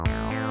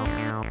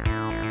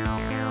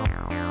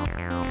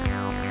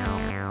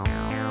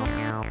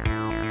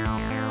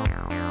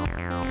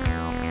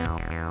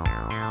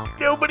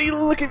nobody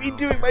look at me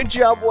doing my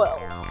job well.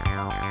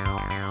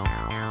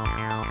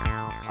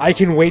 I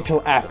can wait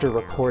till after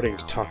recording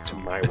to talk to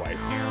my wife.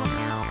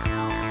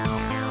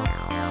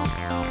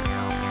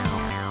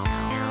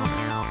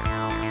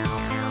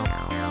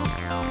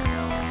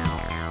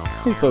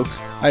 Hey folks,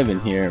 Ivan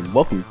here, and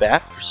welcome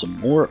back for some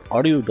more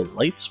audio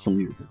delights from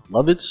your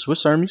beloved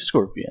Swiss Army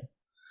Scorpion.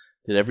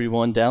 Did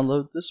everyone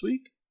download this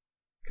week?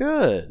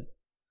 Good.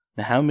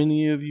 Now how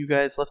many of you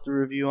guys left a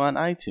review on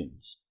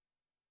iTunes?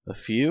 A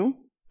few?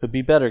 Could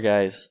be better,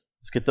 guys.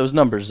 Let's get those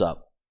numbers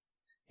up.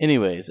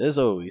 Anyways, as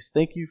always,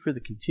 thank you for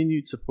the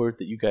continued support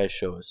that you guys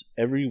show us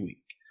every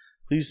week.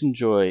 Please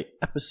enjoy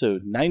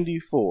episode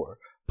 94,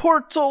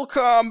 Portal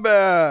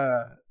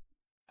Combat!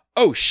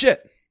 Oh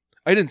shit!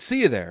 I didn't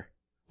see you there.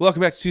 Welcome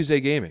back to Tuesday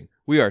Gaming.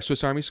 We are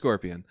Swiss Army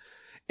Scorpion,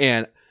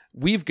 and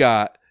we've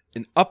got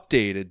an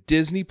updated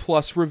Disney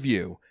Plus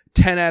review,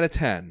 10 out of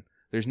 10.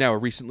 There's now a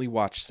recently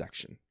watched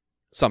section.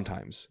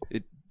 Sometimes.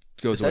 It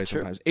goes away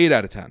sometimes. 8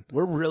 out of 10.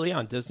 We're really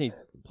on Disney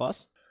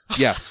Plus?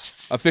 Yes.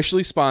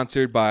 Officially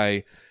sponsored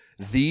by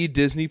the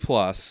Disney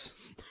Plus,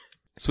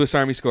 Swiss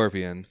Army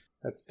Scorpion.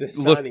 That's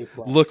Dasani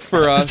Plus. Look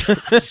for us.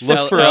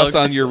 Look for Alex, us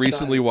on your Dasani.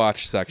 recently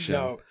watched section.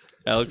 No.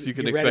 Alex, you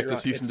can You read expect it a wrong.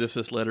 cease and It's-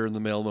 desist letter in the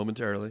mail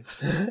momentarily.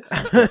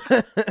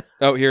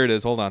 Oh, here it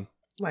is. Hold on.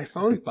 My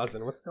phone's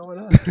buzzing. What's going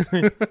on?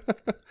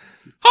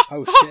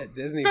 Oh shit!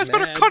 Disney's Guys mad.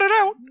 better cut it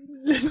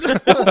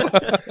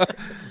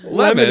out.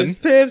 Lemon is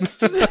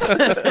pissed.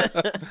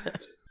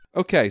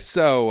 Okay,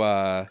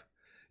 so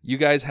you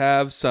guys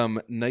have some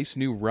nice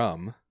new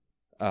rum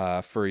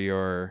for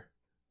your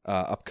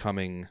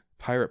upcoming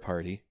pirate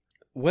party.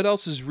 What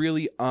else is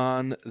really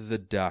on the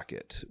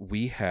docket?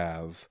 We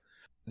have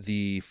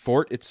the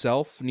fort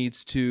itself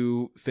needs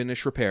to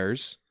finish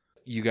repairs.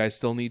 You guys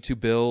still need to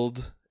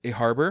build a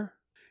harbor,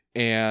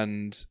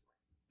 and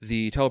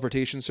the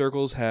teleportation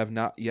circles have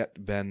not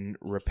yet been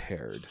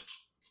repaired.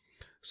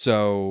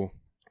 So,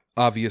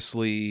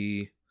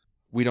 obviously,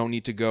 we don't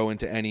need to go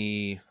into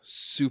any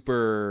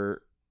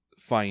super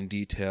fine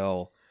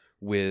detail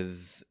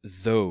with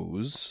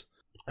those.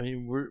 I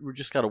mean, we're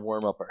just got to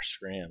warm up our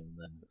scram, and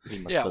then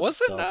pretty much Yeah, does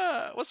wasn't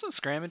itself.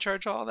 Scram in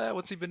charge of all that?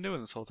 What's he been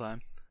doing this whole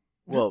time?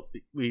 Well,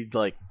 we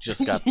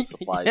just got the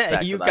supplies Yeah,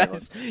 back you to the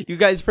island. you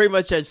guys pretty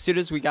much as soon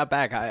as we got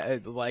back,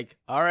 I like,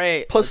 all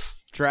right, Plus,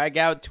 let's drag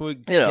out to know,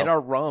 get our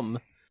rum.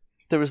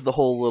 There was the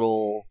whole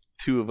little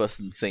two of us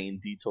insane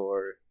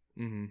detour.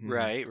 Mm-hmm.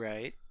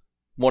 Right.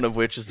 One of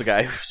which is the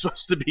guy who's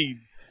supposed to be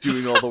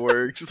doing all the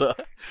work. So.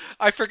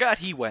 I forgot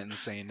he went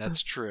insane.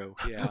 That's true.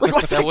 Yeah. Like,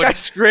 what's that guy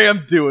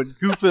Scram doing?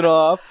 Goofing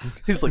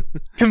off. He's like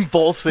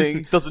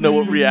convulsing. Doesn't know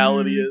what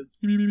reality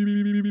is.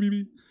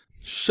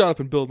 Shut up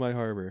and build my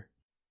harbor.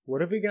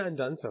 What have we gotten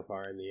done so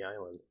far in the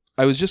island?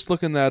 I was just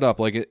looking that up.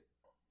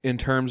 In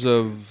terms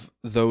of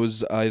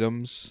those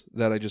items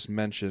that I just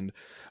mentioned,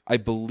 I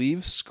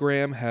believe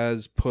Scram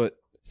has put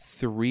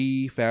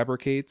 3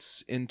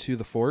 fabricates into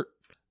the fort,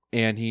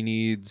 and he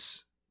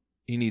needs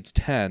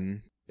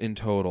 10 in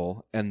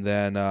total, and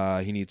then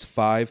he needs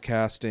 5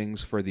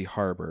 castings for the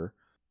harbor,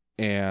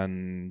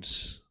 and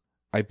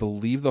I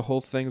believe the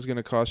whole thing's going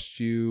to cost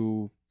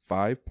you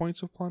 5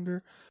 points of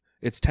plunder.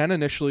 It's 10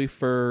 initially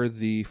for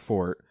the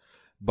fort,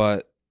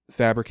 but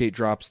fabricate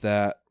drops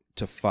that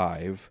to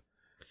 5,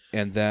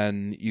 and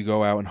then you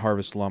go out and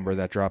harvest lumber,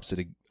 that drops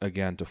it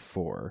again to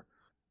 4.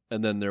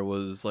 And then there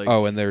was like...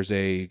 Oh, and there's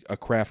a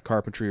craft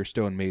carpentry or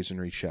stone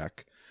masonry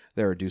check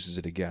that reduces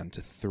it again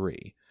to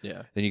 3.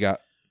 Yeah. Then you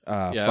got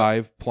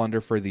 5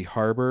 plunder for the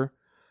harbor.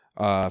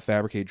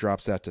 Fabricate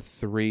drops that to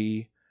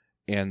 3,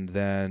 and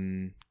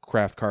then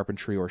craft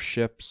carpentry or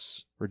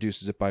ships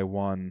reduces it by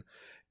 1,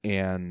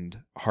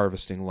 and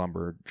harvesting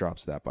lumber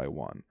drops that by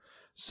 1.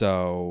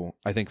 So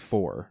I think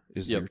 4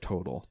 is your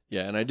total.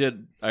 Yeah, and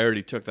I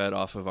already took that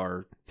off of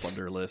our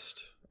plunder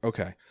list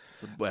Okay.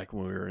 back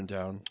when we were in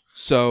town.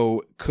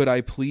 So could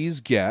I please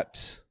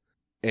get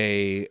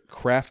a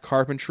craft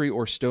carpentry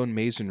or stone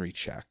masonry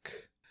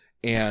check?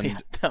 And Yeah,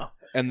 no.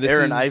 and this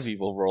Aaron is, Ivy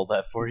will roll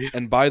that for you.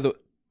 And by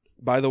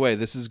the way,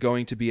 this is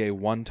going to be a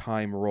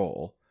one-time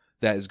roll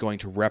that is going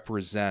to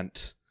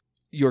represent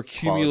your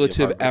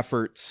cumulative harbor.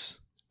 efforts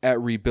at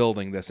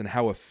rebuilding this and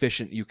how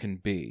efficient you can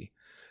be.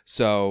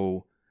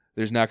 So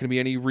there's not going to be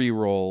any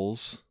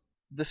re-rolls.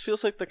 This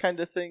feels like the kind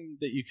of thing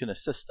that you can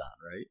assist on,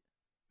 right?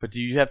 But do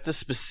you have to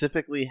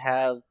specifically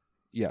have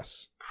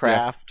Yes.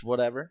 craft,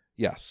 whatever?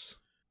 Yes.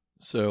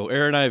 So,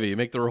 Aaron Ivy,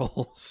 make the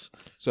rolls.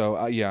 So,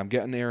 I'm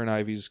getting Aaron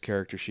Ivy's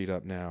character sheet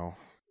up now.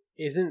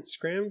 Isn't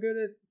Scram good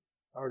at?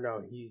 Oh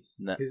no, he's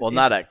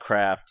Not at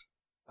craft.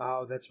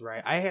 Oh, that's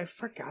right. I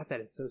forgot that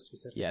it's so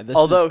specific. Yeah, this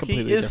Although is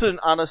completely he is different. an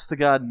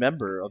honest-to-God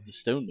member of the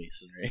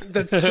stonemasonry.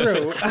 That's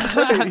true.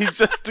 He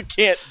just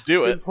can't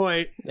do it. Good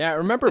point. Yeah, I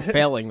remember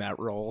failing that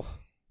roll.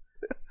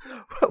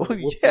 Well,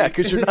 Whoopsie. yeah,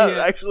 because you're not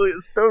Yeah. actually a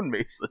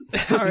stonemason.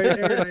 All right,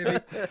 Aaron Ivy.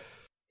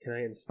 Can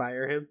I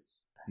inspire him?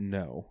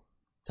 No.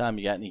 Tom,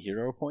 you got any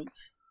hero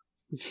points?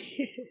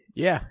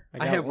 Yeah,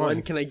 I have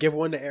one. Can I give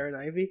one to Aaron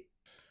Ivy?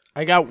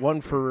 I got one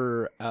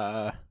for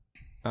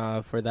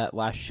that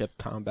last ship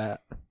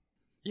combat.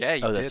 Yeah,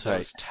 you Oh, did. that's That right.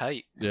 was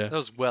tight. Yeah. That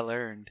was well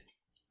earned.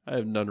 I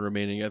have none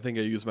remaining. I think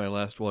I used my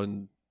last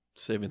one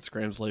saving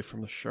Scram's life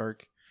from the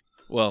shark.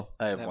 Well,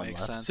 I have That one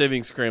makes left. sense.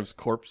 saving Scram's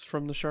corpse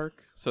from the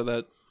shark so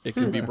that it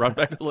can be brought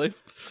back to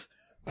life.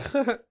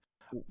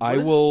 I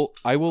will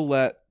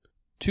let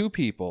 2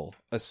 people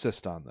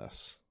assist on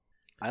this.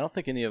 I don't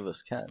think any of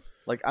us can.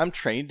 Like, I'm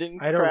trained in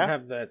I don't craft,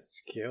 have that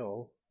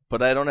skill.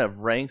 but I don't have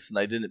ranks, and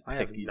I didn't I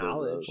pick have either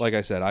knowledge. of those. Like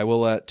I said, I will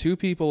let 2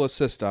 people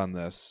assist on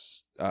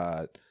this.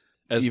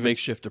 As Even-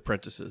 makeshift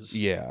apprentices.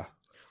 Yeah.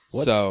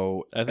 What's-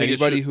 So I think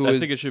anybody it should, who I is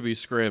think it should be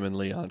Scram and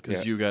Leon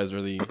because Yeah. you guys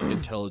are the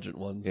intelligent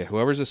ones. yeah,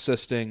 whoever's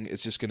assisting,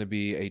 it's just going to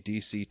be a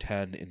DC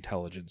 10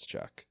 intelligence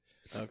check.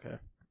 Okay.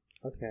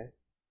 Okay.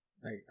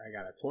 I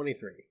got a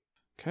 23.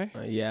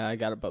 Okay. Yeah, I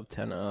got above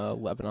 10,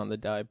 11 on the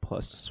die,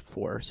 plus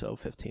 4, so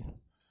 15.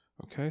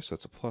 Okay, so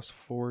that's a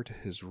 +4 to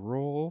his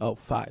roll. Oh,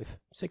 5.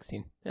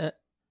 16. Eh.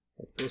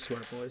 Let's go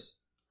smart boys.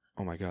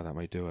 Oh my god, that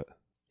might do it.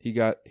 He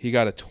got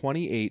a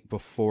 28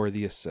 before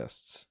the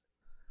assists.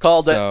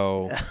 Called it.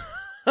 So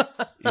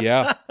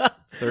yeah,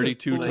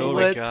 32 Oh my total.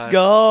 Let's God.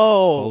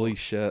 go! holy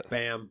shit.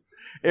 Bam.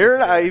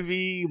 Aaron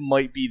Ivy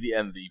might be the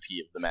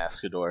MVP of the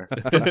Mascador.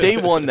 From day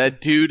one,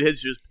 that dude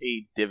has just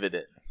paid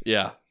dividends.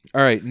 Yeah.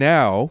 All right,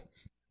 now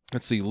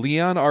let's see.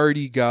 Leon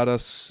already got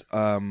us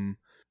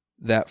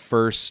that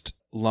first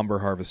lumber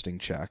harvesting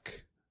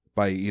check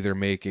by either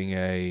making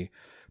a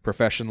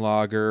profession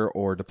logger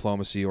or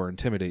diplomacy or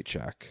intimidate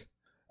check.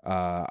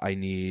 I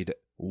need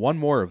 1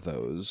 more of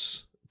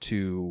those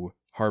to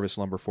harvest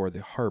lumber for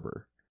the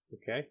harbor.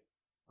 Okay.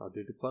 I'll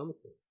do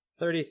diplomacy.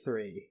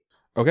 33.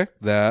 Okay,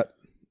 that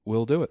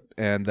will do it.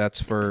 And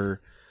that's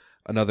for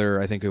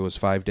another, I think it was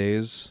 5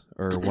 days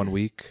or 1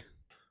 week,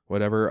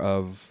 whatever,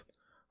 of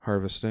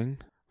harvesting.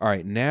 All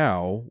right,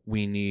 now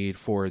we need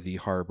for the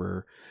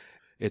harbor,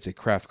 it's a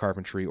craft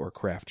carpentry or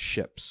craft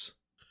ships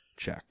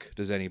check.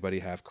 Does anybody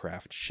have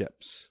craft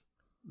ships?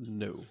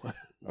 No.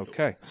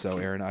 Okay, so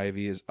Aaron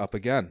Ivy is up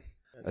again.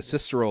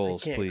 Assist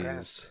rolls, can't please.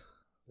 craft.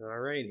 All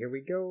right, here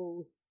we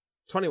go.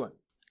 21.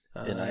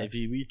 In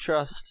Ivy, we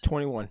trust.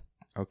 21.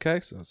 Okay,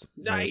 so that's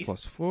Nice.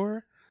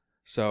 +4.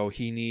 So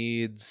he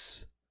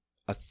needs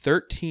a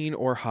 13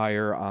 or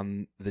higher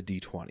on the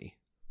D20.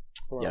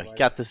 Hold Yeah, on, he why-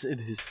 got this in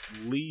his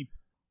sleep.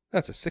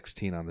 That's a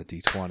 16 on the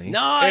D20.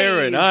 Nice!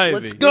 Aaron Ivy.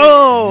 Let's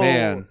go!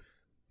 Man,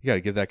 you got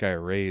to give that guy a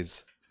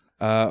raise.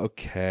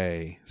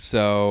 Okay,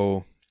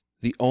 so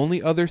the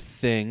only other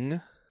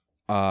thing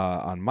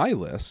on my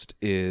list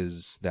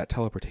is that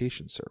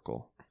teleportation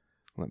circle.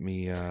 Let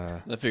me.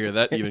 I figure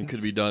that even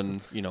could be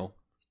done,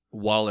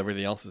 while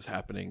everything else is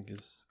happening.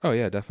 'Cause Oh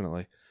yeah,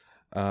 definitely.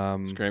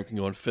 Scram can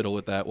go and fiddle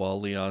with that while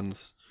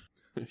Leon's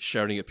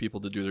shouting at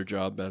people to do their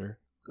job better.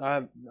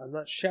 I'm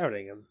not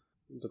shouting. I'm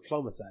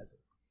diplomatizing.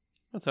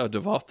 That's how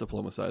Devoth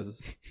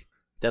diplomatizes.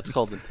 That's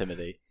called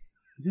intimidate.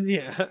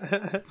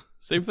 Yeah.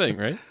 Same thing,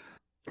 right?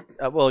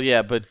 Well,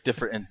 yeah, but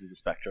different ends of the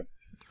spectrum.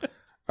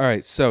 All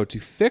right, so to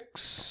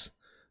fix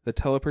the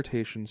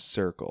teleportation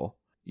circle,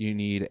 you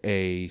need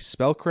a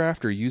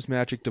spellcraft or use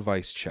magic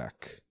device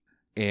check.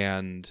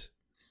 And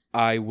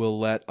I will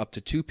let up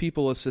to 2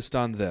 people assist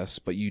on this,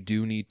 but you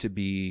do need to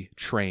be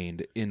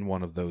trained in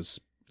one of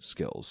those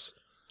skills.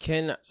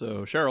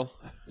 So, Cheryl,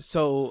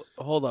 So,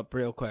 hold up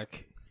real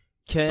quick.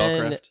 Can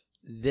spellcraft.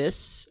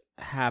 this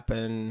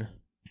happen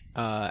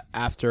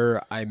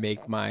after I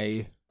make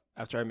my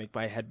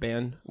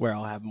headband where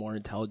I'll have more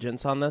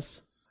intelligence on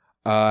this?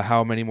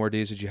 How many more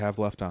days did you have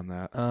left on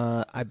that?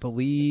 I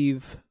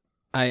believe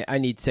I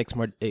need 6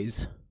 more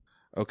days.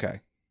 Okay,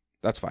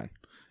 that's fine.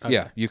 Okay.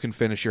 Yeah, you can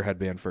finish your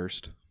headband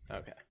first.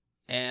 Okay.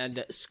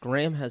 And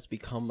Scram has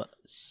become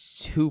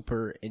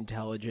super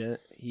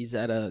intelligent. He's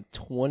at a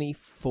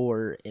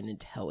 24 in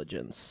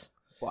intelligence.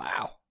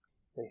 Wow.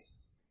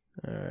 Nice.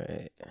 All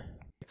right.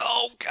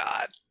 Oh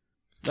God!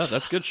 No,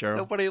 that's good, Cheryl.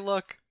 Nobody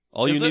look.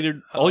 All Is you it?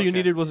 needed, Oh, all you okay.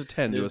 needed was a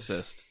 10 to It's-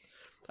 assist.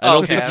 I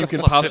don't Okay, think you I'm can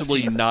plus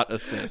possibly 15. not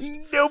assist.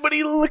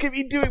 Nobody look at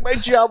me doing my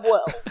job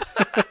well.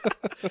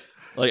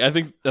 Like I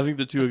think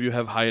the 2 of you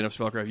have high enough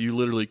spellcraft. You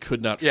literally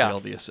could not Yeah. fail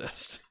the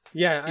assist.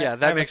 Yeah. Yeah, I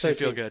that have a makes me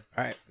feel 13. good.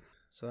 All right.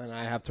 So then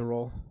I have to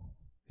roll.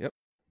 Yep.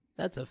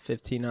 That's a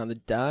 15 on the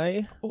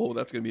die. Oh,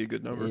 that's gonna be a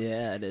good number.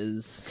 Yeah, it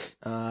is.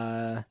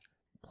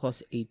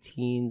 Plus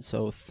 18,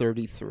 so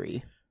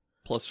 33.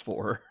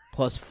 +4.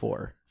 Plus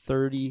 4,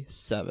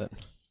 37.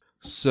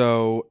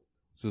 So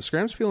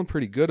Scram's feeling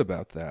pretty good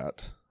about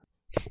that.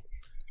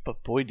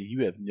 But boy, do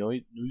you have no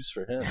news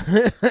for him.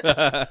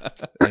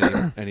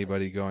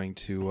 Anybody going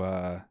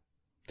to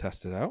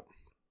test it out?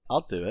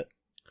 I'll do it.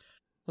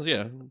 Well,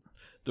 yeah,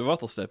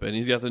 Devoth will step in.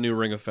 He's got the new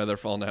Ring of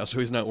Featherfall now, so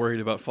he's not worried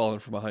about falling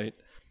from a height.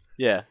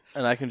 Yeah,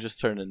 and I can just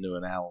turn into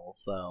an owl,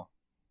 so.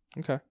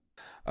 Okay.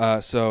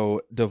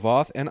 So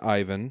Devoth and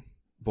Ivan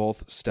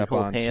both step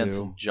Hold onto hands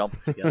and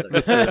jump together.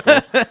 the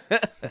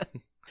circle,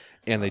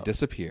 and they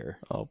disappear.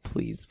 Oh,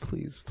 please,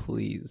 please,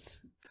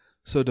 please.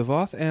 So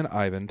Devoth and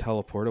Ivan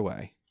teleport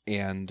away,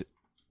 and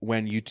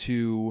when you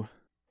 2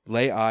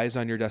 lay eyes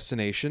on your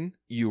destination,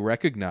 you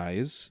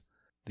recognize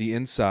the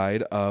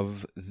inside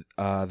of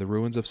the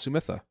ruins of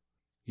Sumitha.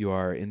 You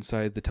are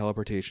inside the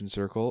teleportation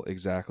circle,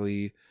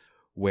 exactly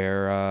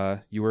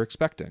where you were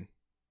expecting.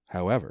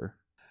 However,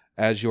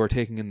 as you are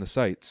taking in the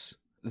sights,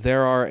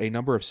 there are a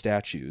number of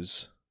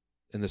statues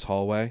in this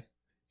hallway.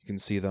 You can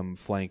see them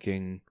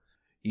flanking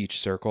each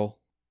circle.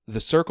 The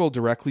circle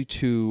directly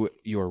to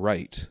your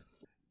right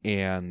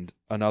and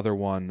another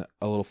one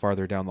a little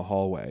farther down the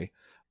hallway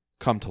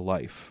come to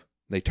life.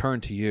 They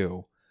turn to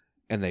you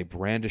and they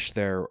brandish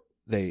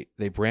they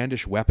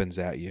brandish weapons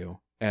at you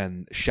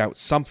and shout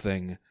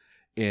something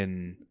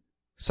in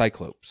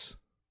Cyclopes,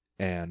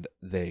 and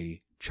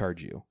they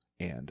charge you.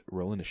 And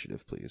roll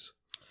initiative, please.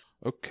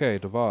 Okay,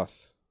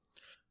 Devoth.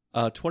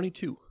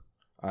 22.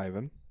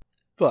 Ivan.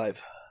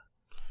 5.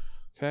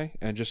 Okay,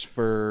 and just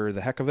for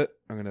the heck of it,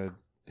 I'm going to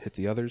hit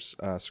the others.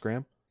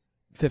 Scram,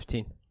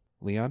 15.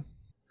 Leon,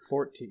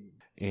 14.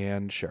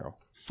 and Cheryl.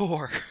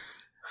 4.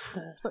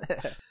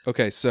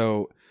 Okay,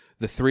 so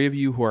the three of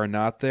you who are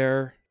not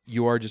there,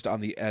 you are just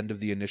on the end of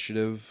the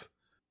initiative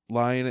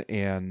line,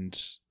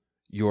 and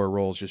your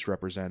roles just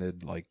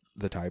represented like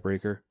the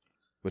tiebreaker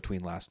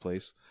between last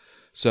place.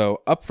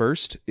 So up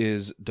first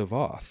is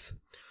Devoth.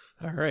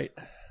 All right.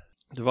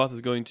 Devoth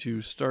is going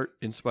to start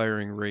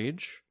Inspiring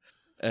Rage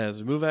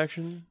as a move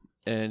action,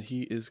 and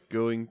he is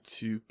going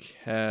to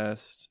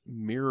cast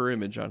Mirror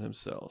Image on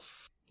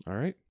himself. All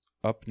right.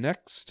 Up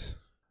next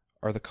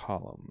are the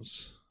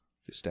columns,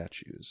 the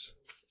statues.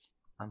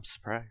 I'm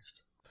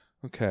surprised.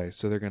 Okay,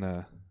 so they're going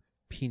to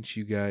pinch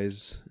you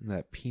guys in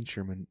that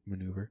pincher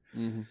maneuver.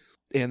 Mm-hmm.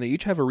 And they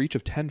each have a reach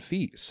of 10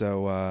 feet,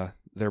 so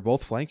they're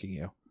both flanking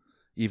you,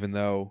 even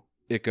though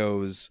it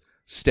goes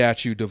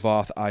statue,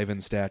 Devoth, Ivan,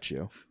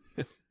 statue.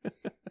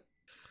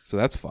 So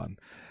that's fun.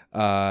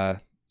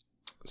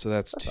 So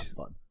that's That's not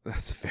fun.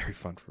 that's very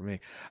fun for me.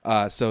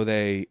 So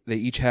they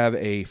each have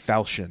a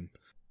falchion.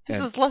 This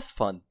And- is less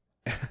fun.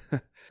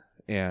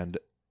 And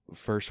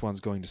first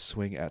one's going to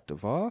swing at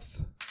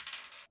Devoth.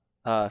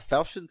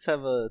 Falchions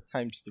have a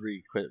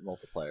 ×3 crit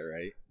multiplier,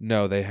 right?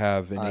 No, they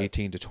have an Uh,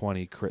 18 to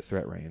 20 crit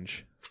threat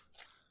range.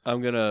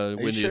 I'm going to Are you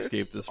Windy sure Escape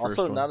it's this first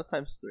also one. not a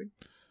 ×3?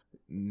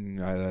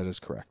 That is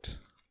correct.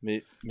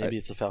 Maybe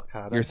it's a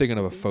Falcata. You're thinking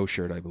of a faux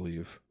shirt, I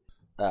believe.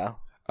 Oh.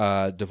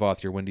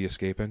 Devoth, you're windy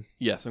escaping.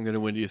 Yes, I'm going to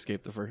Windy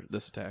Escape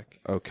this attack.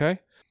 Okay.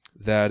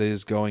 That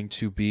is going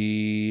to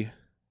be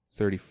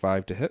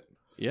 35 to hit.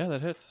 Yeah,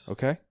 that hits.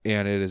 Okay.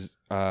 And it is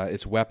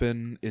its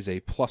weapon is a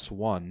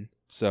 +1,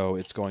 so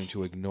it's going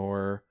to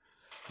ignore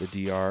the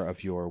DR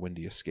of your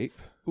windy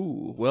escape.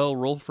 Ooh, well,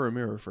 roll for a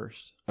mirror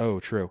first. Oh,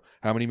 true.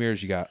 How many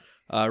mirrors you got?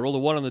 I rolled a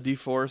 1 on the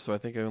D4, so I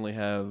think I only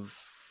have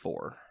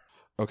 4.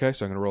 Okay,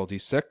 so I'm going to roll a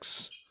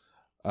d6.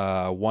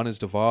 1 is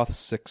Devoth,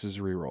 6 is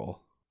reroll.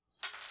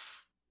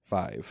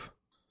 5.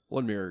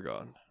 1 mirror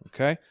gone.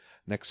 Okay.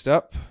 Next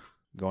up,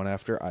 going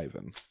after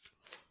Ivan.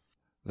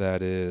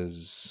 That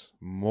is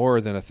more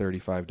than a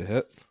 35 to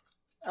hit.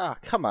 Ah,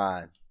 come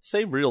on.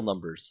 Say real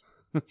numbers.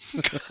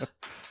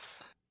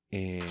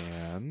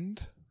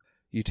 And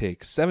you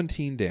take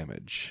 17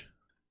 damage.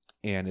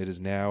 And it is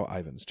now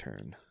Ivan's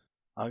turn.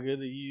 I'm going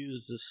to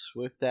use the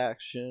swift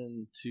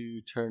action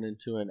to turn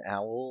into an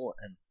owl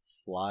and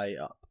fly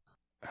up.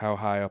 How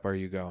high up are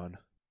you going?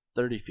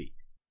 30 feet.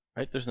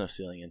 Right? There's no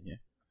ceiling in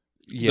here.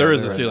 Yeah, there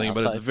is a there ceiling,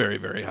 but it's Outside. very,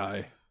 very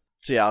high.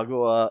 So yeah, I'll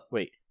go,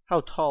 wait.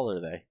 How tall are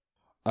they?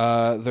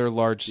 They're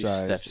large These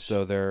sized, statues.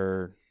 so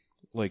they're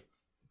like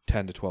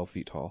 10 to 12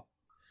 feet tall.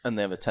 And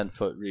they have a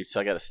 10-foot reach,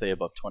 so I got to stay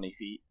above 20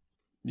 feet.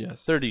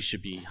 Yes. 30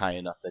 should be high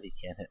enough that he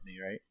can't hit me,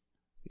 right?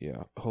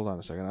 Yeah, hold on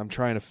a second. I'm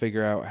trying to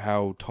figure out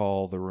how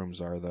tall the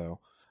rooms are, though.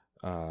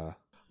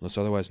 Unless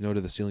otherwise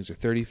noted, the ceilings are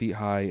 30 feet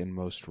high in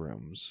most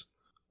rooms.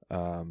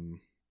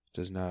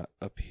 Does not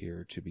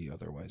appear to be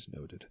otherwise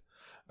noted.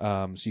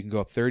 So you can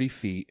go up 30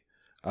 feet.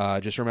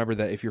 Just remember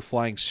that if you're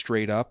flying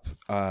straight up,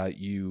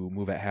 you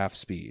move at half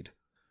speed.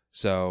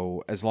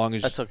 So as long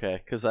as That's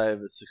okay, because I have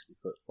a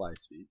 60-foot fly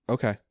speed.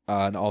 okay,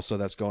 and also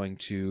that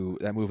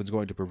movement's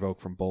going to provoke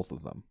from both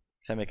of them.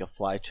 Can I make a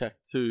fly check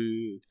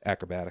to...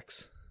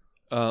 Acrobatics.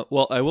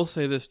 Well, I will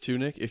say this too,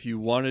 Nick. If you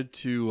wanted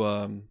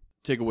to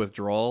take a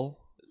withdrawal,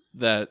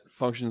 that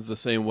functions the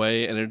same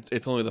way, and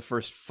it's only the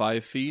first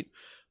 5 feet,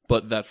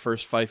 but that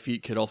first 5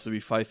 feet could also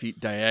be 5 feet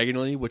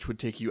diagonally, which would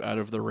take you out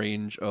of the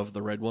range of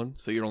the red one,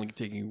 so you're only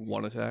taking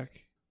 1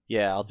 attack.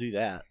 Yeah, I'll do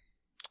that.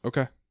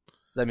 Okay.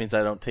 That means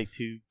I don't take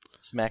 2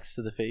 smacks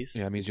to the face.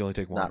 Yeah, it means you only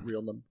take 1. Not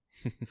real number.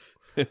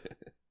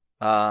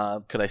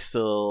 Could I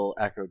still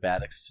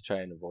acrobatics to try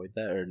and avoid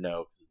that, or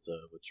no? Because it's a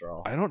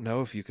withdrawal. I don't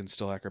know if you can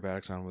still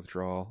acrobatics on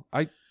withdrawal.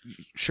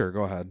 Sure,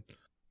 go ahead.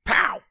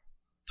 Pow!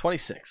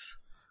 26.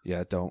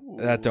 Yeah, don't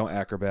Ooh.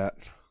 acrobat.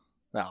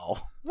 No.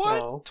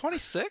 What? Oh.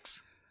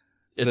 26?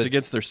 It's The-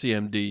 against their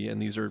CMD, and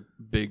these are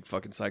big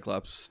fucking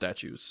Cyclops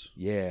statues.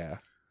 Yeah.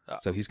 Oh.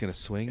 So he's going to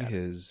swing Got it.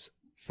 his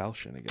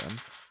falchion again.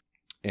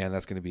 And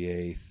that's going to be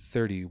a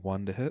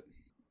 31 to hit.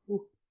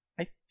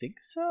 I think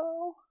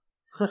so.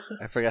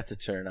 I forgot to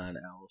turn on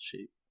owl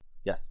shape.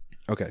 Yes.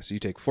 Okay, so you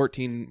take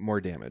 14 more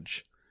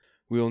damage.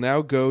 We will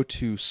now go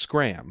to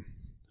Scram.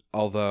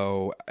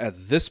 Although,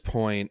 at this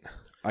point,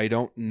 I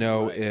don't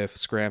know Right. if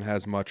Scram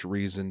has much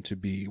reason to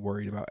be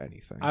worried about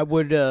anything. I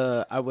would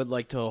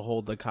like to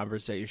hold the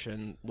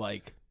conversation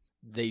like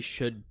they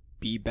should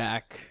be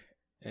back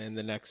in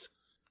the next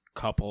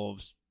couple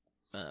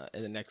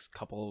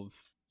of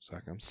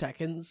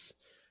seconds.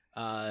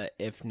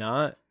 If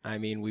not, I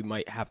mean, we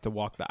might have to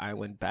walk the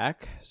island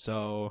back.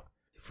 So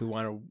if we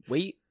want to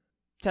wait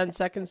 10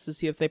 seconds to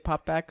see if they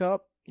pop back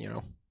up,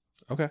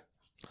 Okay.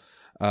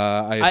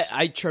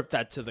 I chirp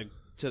that to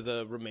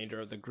the remainder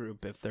of the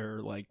group if they're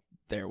like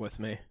there with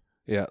me.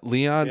 Yeah,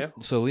 Leon. Yeah.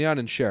 So Leon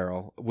and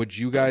Cheryl, would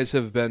you guys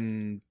have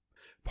been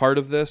part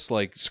of this?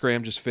 Like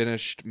Scram just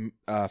finished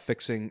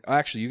fixing.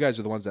 Actually, you guys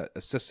are the ones that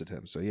assisted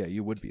him. So yeah,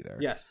 you would be there.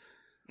 Yes.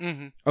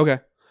 Mm-hmm. Okay.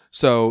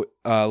 So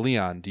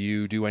Leon, do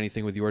you do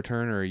anything with your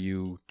turn, or are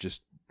you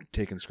just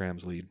taking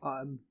Scram's lead?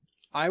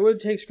 I would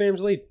take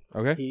Scram's lead.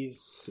 Okay. He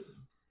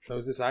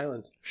shows this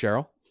island.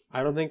 Cheryl.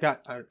 I don't think I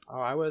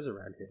was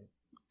around here.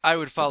 I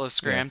would follow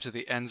Scram to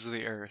the ends of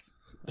the earth.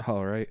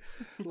 All right.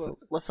 Well,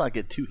 let's not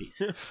get too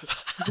hasty.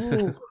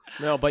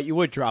 No, but you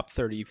would drop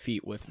 30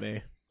 feet with me.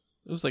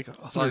 It was like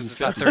As long as it's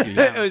not 150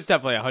 30 feet. It was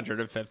definitely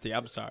 150.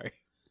 I'm sorry.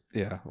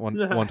 Yeah,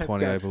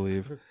 120, I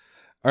believe.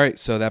 All right,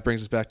 so that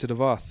brings us back to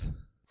Devoth.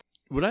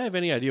 Would I have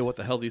any idea what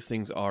the hell these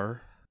things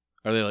are?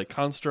 Are they like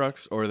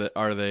constructs, or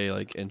are they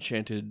like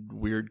enchanted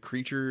weird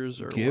creatures?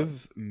 Or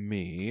Give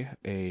me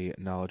a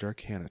Knowledge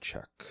Arcana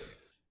check.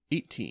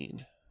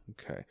 18.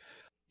 Okay.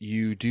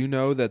 You do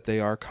know that they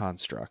are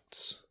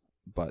constructs,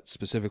 but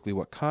specifically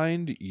what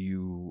kind,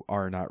 you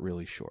are not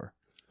really sure.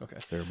 Okay.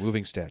 They're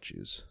moving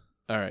statues.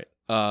 All right.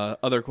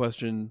 Other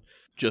question,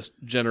 just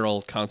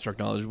general construct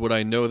knowledge. Would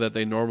I know that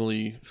they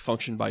normally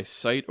function by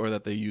sight, or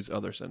that they use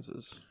other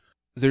senses?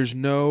 There's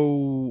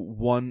no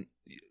one...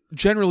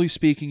 Generally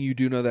speaking, you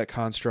do know that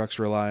constructs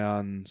rely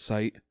on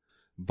sight,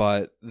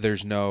 but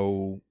there's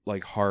no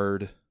like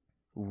hard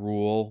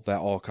rule that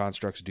all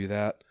constructs do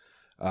that.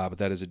 But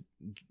that is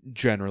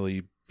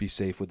generally be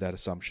safe with that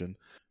assumption.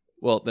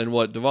 Well, then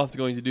what Devoth's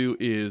going to do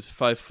is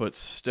 5-foot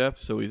step,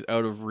 so he's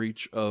out of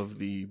reach of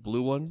the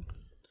blue one,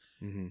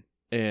 Mm-hmm.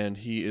 and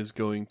he is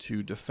going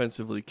to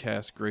defensively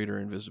cast Greater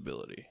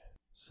Invisibility.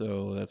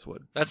 So that's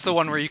what... That's the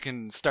one where you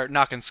can start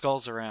knocking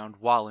skulls around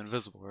while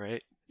invisible,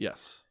 right?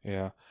 Yes.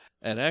 Yeah.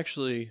 And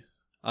actually,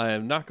 I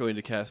am not going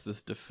to cast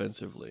this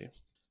defensively.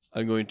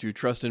 I'm going to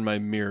trust in my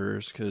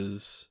mirrors,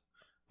 because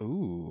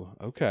Ooh,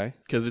 okay.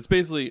 it's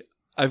basically...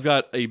 I've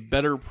got a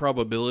better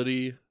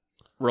probability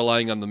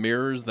relying on the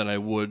mirrors than I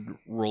would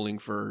rolling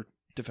for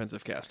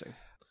defensive casting.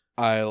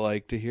 I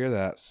like to hear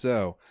that.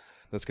 So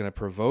that's going to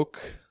provoke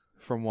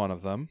from one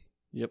of them.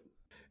 Yep.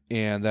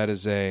 And that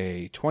is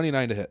a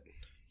 29 to hit.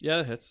 Yeah,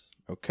 it hits.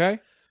 Okay.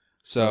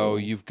 So So,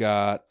 you've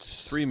got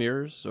 3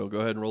 mirrors, so go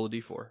ahead and roll a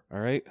d4. All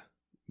right.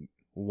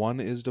 1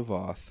 is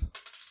Devoth.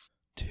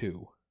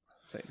 2.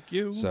 Thank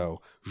you. So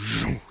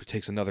he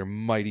takes another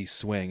mighty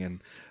swing,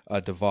 and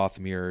a Devoth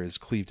mirror is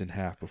cleaved in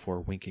half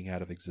before winking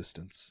out of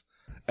existence.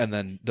 And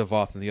then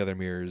Devoth and the other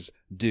mirrors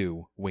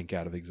do wink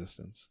out of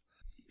existence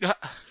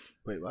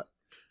Wait, what?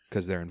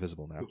 because they're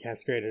invisible now. You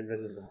cast Greater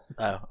Invisible.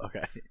 Oh,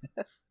 okay.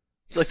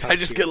 It's like, did I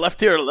just get left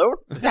here alone?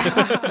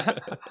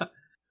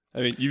 I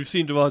mean, you've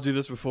seen Devoth do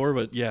this before,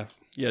 but yeah,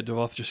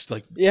 Devoth just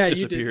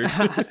disappeared.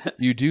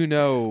 You do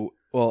know.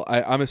 Well,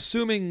 I'm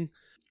assuming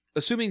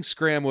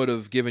Scram would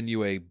have given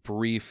you a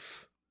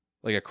brief,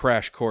 like a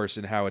crash course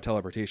in how a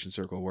teleportation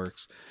circle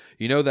works.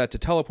 You know that to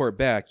teleport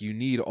back, you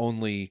need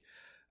only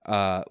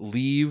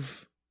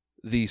leave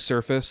the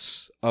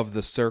surface of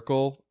the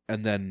circle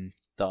and then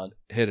Done.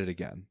 hit it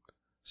again.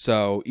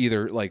 So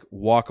either like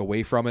walk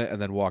away from it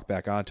and then walk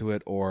back onto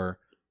it, or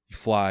you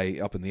fly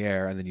up in the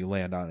air and then you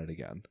land on it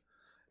again,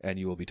 and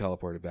you will be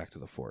teleported back to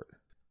the fort.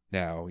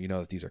 Now, you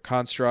know that these are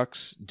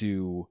constructs.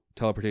 Do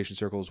teleportation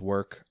circles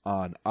work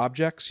on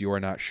objects? You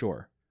are not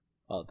sure.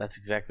 Oh, that's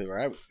exactly where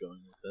I was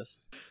going with this.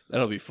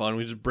 That'll be fun.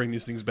 We just bring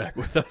these things back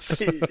with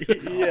us.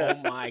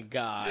 Yeah. Oh my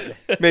god.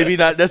 Maybe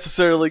not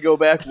necessarily go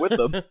back with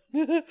them.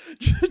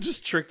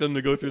 Just trick them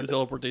to go through the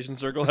teleportation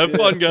circle. Have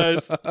fun,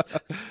 guys.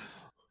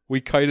 We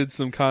kited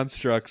some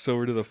constructs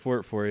over to the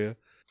fort for you.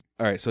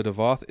 All right, so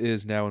Devoth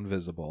is now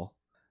invisible,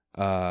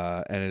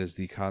 and it is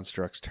the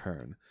construct's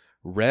turn.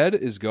 Red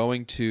is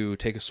going to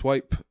take a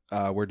swipe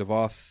where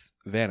Devoth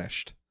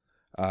vanished.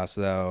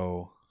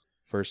 So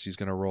first he's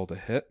going to roll to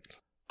hit.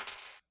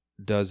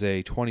 Does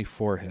a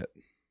 24 hit.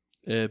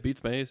 It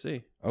beats my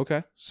AC.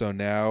 Okay, so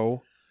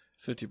now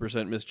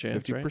 50%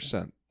 mischance, 50%.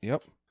 right?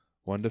 Yep.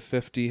 1 to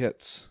 50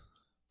 hits.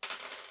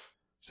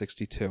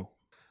 62.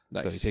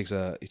 Nice.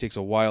 So he takes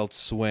a wild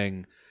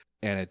swing,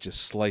 and it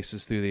just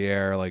slices through the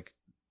air like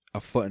a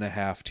foot and a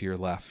half to your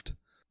left.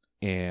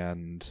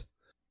 And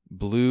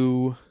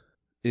the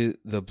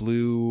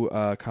blue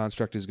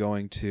construct is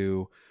going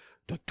to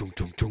take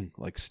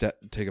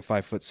a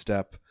 5-foot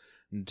step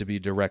to be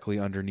directly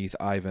underneath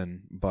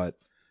Ivan, but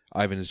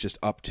Ivan is just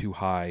up too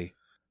high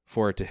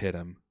for it to hit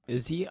him.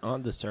 Is he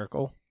on the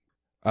circle?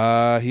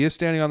 He is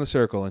standing on the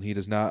circle, and he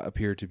does not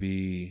appear to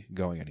be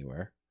going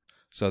anywhere.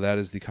 So that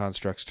is the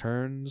construct's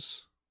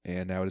turns,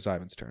 and now it is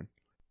Ivan's turn.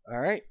 All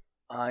right.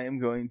 I am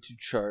going to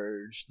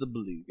charge the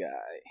blue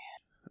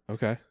guy.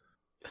 Okay.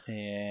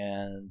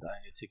 And I'm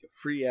going to take a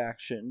free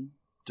action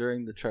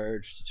during the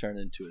charge to turn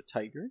into a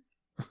tiger.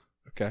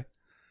 Okay.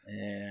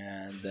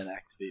 And then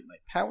activate my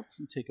pounce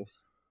and take a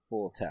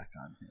full attack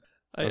on him.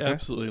 I Okay.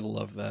 absolutely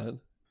love that.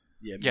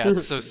 Yeah, Yeah,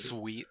 it's so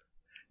sweet.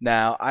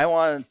 Now, I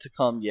wanted to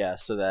come,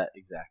 so that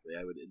exactly,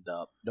 I would end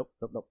up, nope.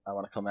 I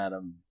want to come at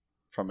him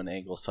from an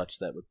angle such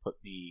that would put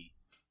me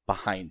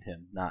behind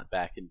him, not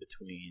back in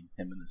between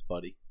him and his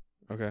buddy.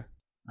 Okay.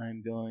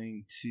 I'm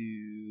going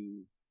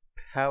to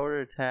power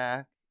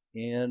attack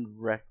and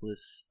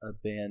reckless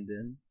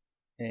abandon.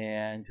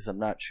 And because I'm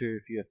not sure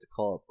if you have to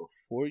call it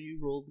before you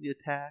roll the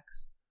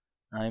attacks,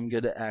 I'm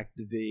going to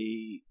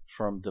activate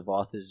from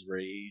Devoth's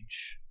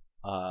Rage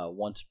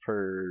once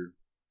per,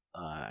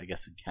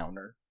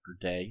 encounter or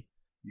day.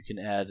 You can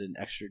add an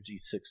extra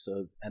d6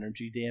 of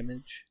energy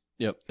damage.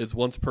 Yep, it's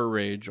once per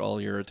rage. All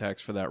your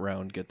attacks for that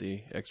round get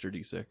the extra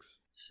d6.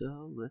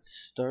 So let's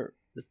start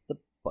with the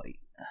bite.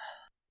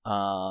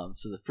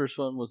 So the first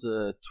one was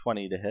a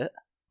 20 to hit.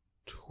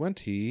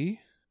 20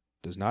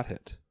 does not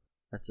hit.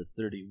 That's a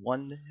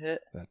 31 to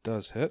hit. That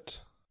does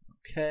hit.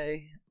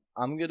 Okay.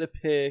 I'm going to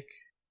pick...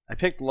 I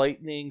picked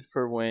lightning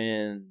for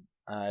when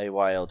I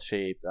wild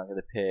shaped. I'm going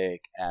to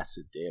pick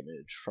acid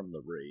damage from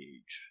the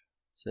rage.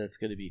 So that's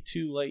going to be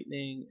 2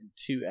 lightning and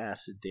 2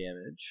 acid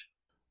damage.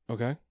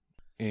 Okay.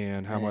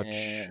 And how much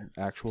And-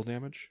 actual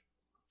damage?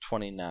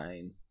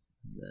 29.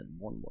 And then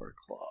one more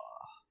claw.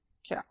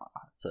 Yeah,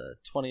 it's a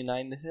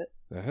 29 to hit.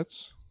 That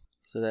hits.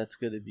 So that's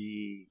going to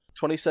be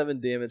 27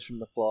 damage from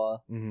the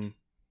claw. Mm-hmm.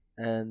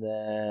 And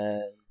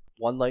then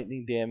 1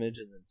 lightning damage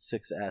and then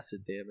 6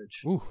 acid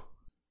damage. Ooh.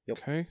 Yep.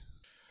 Okay.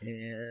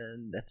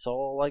 And that's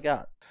all I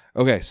got.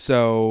 Okay,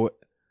 so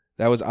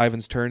that was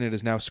Ivan's turn. It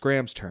is now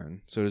Scram's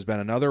turn. So it has been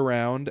another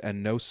round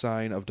and no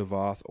sign of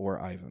Devoth or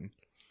Ivan.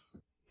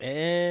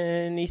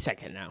 Any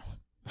second now.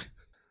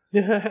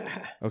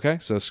 Okay,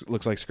 so it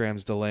looks like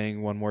Scram's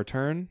delaying one more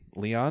turn.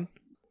 Leon?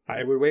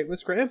 I would wait with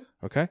Scram.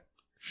 Okay.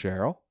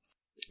 Cheryl?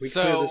 We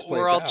clear So this place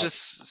we're all out.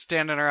 just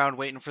standing around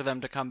waiting for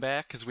them to come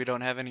back because we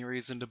don't have any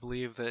reason to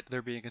believe that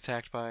they're being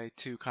attacked by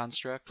 2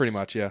 constructs. Pretty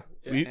much, yeah.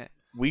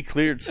 We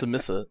cleared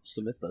Samitha,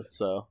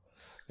 so...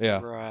 Yeah.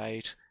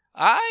 Right.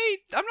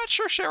 I'm not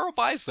sure Cheryl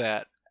buys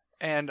that.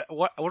 And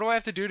what do I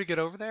have to do to get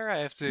over there? I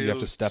have to, You have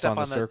to step on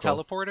the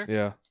circle. teleporter?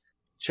 Yeah.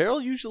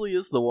 Cheryl usually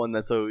is the one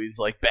that's always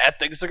like, bad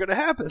things are going to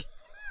happen.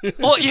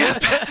 Well, yeah,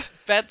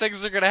 bad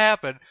things are going to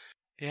happen.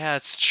 Yeah,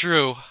 it's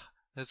true.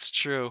 That's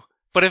true.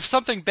 But if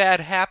something bad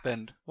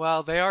happened,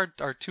 well, they are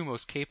our 2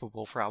 most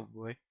capable,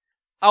 probably.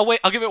 I'll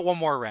give it one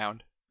more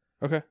round.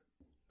 Okay.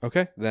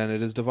 Okay, then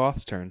it is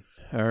Devoth's turn.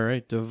 All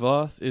right,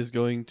 Devoth is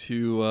going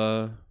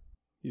to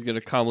he's going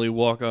to calmly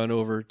walk on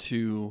over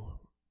to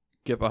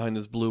get behind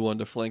this blue one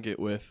to flank it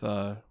with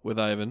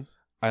Ivan.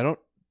 I don't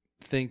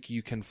think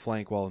you can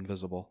flank while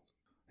invisible.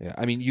 Yeah,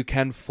 I mean, you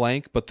can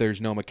flank, but there's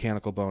no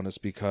mechanical bonus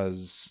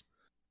because,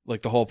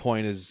 like, the whole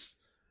point is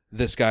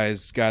this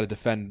guy's got to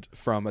defend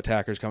from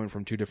attackers coming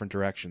from 2 different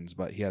directions,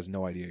 but he has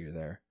no idea you're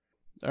there.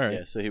 All right.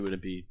 Yeah, so he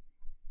wouldn't be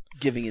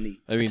giving any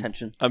I mean,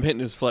 attention. I'm hitting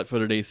his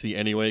flat-footed AC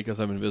anyway because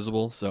I'm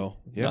invisible, so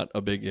Yeah. not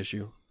a big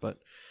issue. But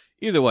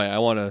either way, I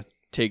want to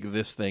take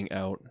this thing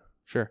out.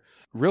 Sure.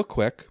 Real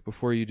quick,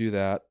 before you do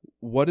that,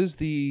 what is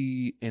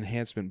the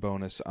enhancement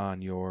bonus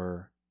on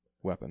your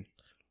weapon?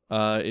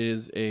 It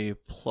is a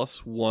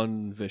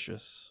 +1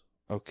 vicious.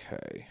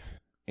 Okay.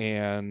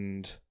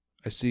 And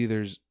I see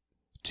there's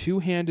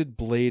 2-handed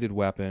bladed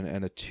weapon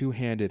and a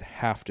 2-handed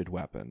hafted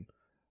weapon.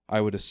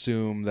 I would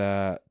assume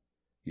that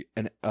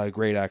a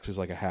great axe is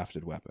like a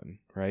hafted weapon,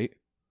 right?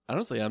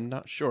 Honestly, I'm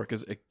not sure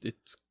because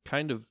it's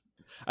kind of.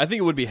 I think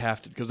it would be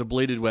hafted because a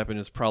bladed weapon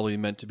is probably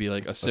meant to be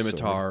like a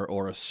scimitar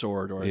or a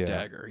sword or a Yeah.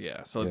 dagger.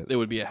 Yeah, so Yeah. it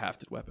would be a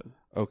hafted weapon.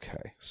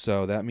 Okay.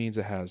 So that means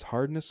it has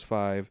hardness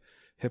 5,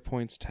 hit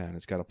points 10.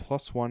 It's got a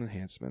 +1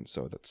 enhancement,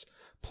 so that's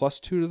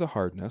 +2 to the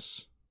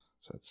hardness.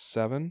 So that's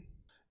 7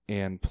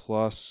 and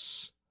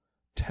plus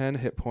 10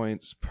 hit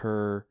points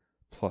per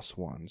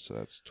 +1, so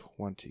that's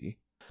 20.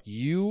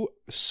 You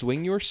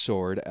swing your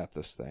sword at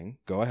this thing.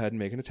 Go ahead and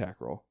make an attack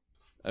roll.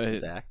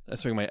 His axe. I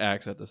swing my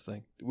axe at this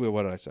thing. Well,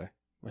 what did I say?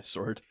 My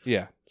sword.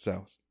 Yeah,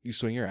 so you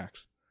swing your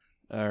axe.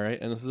 All right,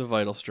 and this is a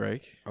vital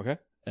strike, Okay.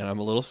 and I'm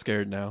a little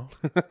scared now.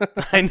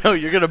 I know,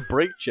 you're going to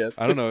break Chip.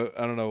 I don't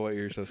know what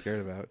you're so scared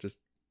about. Just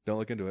don't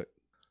look into it.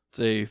 It's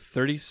a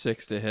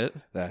 36 to hit.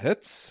 That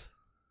hits.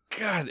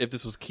 God, if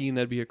this was Keen,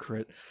 that'd be a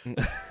crit.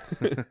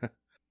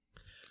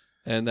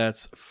 And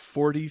that's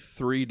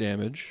 43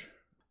 damage.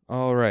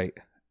 All right.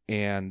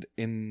 And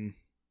in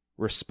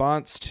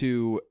response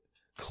to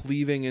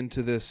cleaving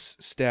into this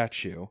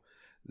statue,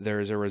 there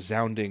is a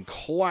resounding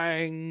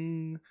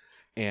clang,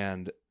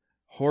 and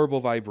horrible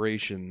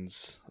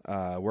vibrations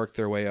work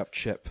their way up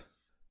Chip.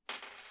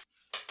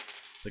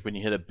 Like when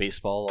you hit a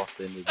baseball off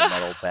the end of the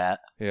metal bat.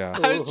 Yeah.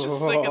 I was just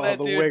thinking that,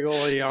 the dude.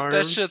 wiggly arms.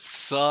 That shit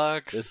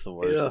sucks. It's the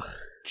worst. Ugh.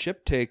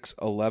 Chip takes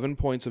 11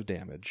 points of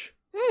damage.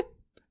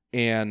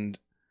 And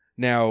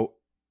now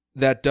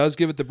that does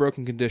give it the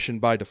broken condition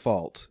by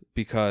default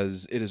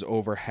because it is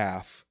over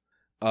half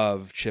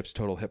of Chip's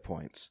total hit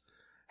points.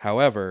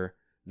 However,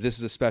 this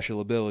is a special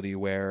ability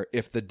where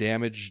if the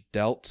damage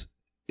dealt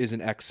is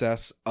in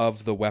excess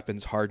of the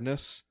weapon's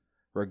hardness,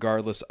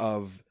 regardless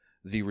of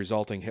the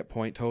resulting hit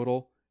point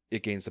total,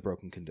 it gains the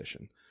broken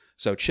condition.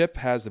 So Chip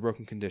has the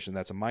broken condition.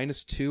 That's a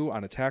 -2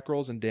 on attack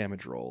rolls and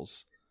damage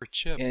rolls. For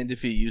Chip. And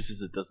if he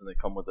uses it, doesn't it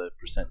come with a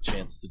 %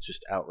 chance to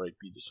just outright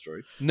be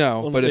destroyed?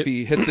 No, Well, but if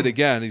he hits it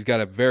again, he's got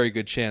a very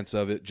good chance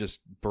of it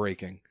just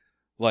breaking.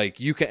 Like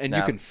you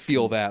can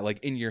feel that like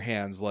in your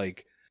hands.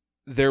 Like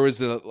there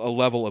was a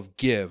level of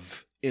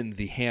give in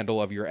the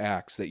handle of your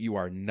axe that you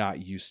are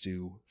not used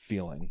to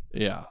feeling.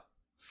 Yeah.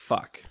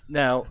 Fuck.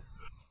 Now,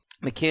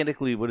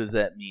 mechanically, what does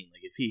that mean?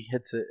 Like if he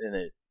hits it and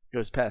it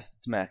goes past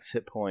its max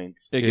hit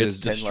points, It gets is-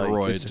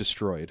 destroyed. It's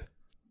destroyed.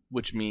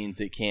 which means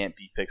it can't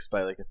be fixed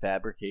by like a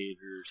fabricate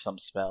or some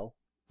spell.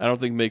 I don't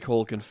think Make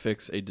Whole can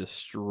fix a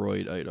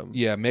destroyed item.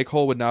 Yeah, Make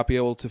Whole would not be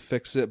able to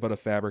fix it, but a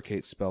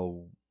fabricate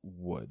spell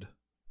would.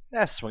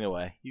 Swing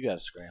away. You got to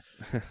scram.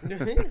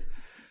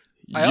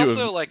 I You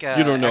also have- like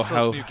you don't know Axel's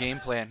how new game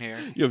plan here.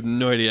 You have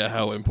no idea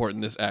how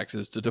important this axe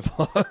is to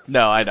Devoth.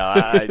 No, I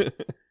know.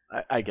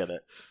 I get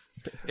it.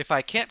 If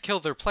I can't kill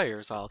their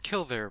players, I'll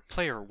kill their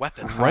player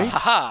weapon. Right?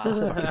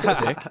 Ha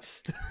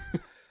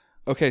Dick.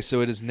 Okay, so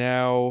it is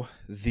now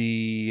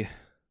the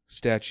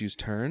statue's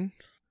turn.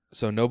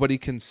 So nobody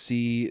can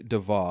see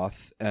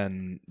Devoth,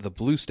 and the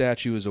blue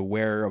statue is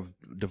aware of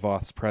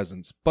Devoth's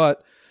presence,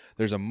 but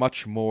there's a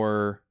much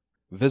more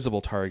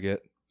visible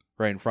target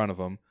right in front of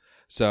him.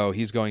 So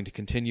he's going to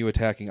continue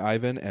attacking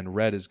Ivan, and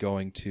Red is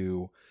going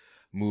to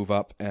move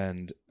up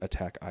and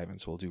attack Ivan.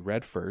 So we'll do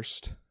Red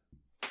first.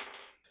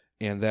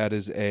 And that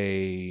is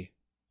a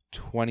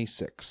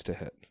 26 to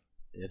hit.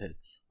 It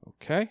hits.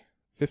 Okay,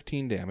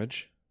 15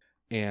 damage.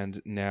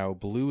 And now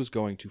blue is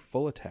going to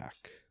full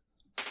attack.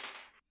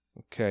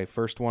 Okay,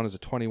 first one is a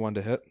 21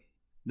 to hit.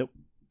 Nope.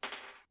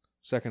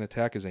 Second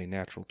attack is a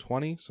natural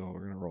 20, so we're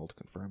going to roll to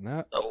confirm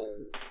that. Oh,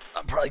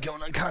 I'm probably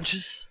going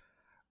unconscious.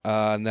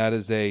 And that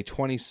is a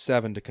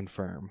 27 to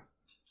confirm.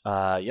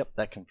 Yep,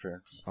 that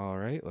confirms. All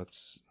right,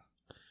 let's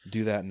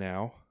do that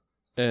now.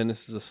 And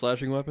this is a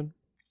slashing weapon?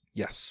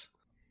 Yes.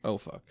 Oh,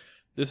 fuck.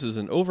 This is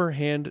an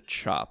overhand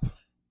chop.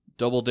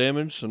 Double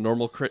damage, so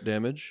normal crit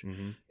damage,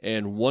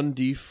 and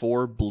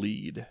 1d4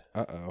 bleed.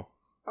 Uh-oh.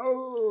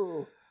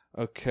 Oh.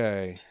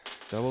 Okay,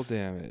 double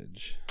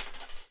damage.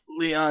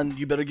 Leon,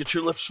 you better get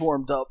your lips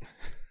warmed up.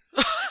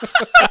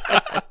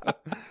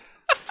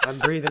 I'm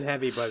breathing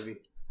heavy, baby.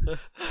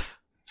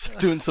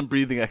 Doing some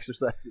breathing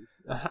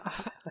exercises.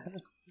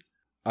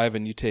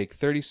 Ivan, you take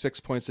 36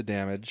 points of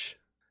damage.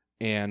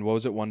 And what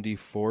was it,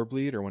 1d4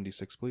 bleed or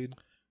 1d6 bleed?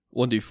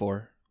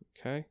 1d4.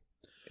 Okay.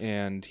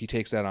 And he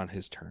takes that on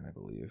his turn, I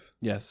believe.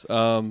 Yes.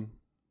 Real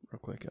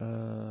quick.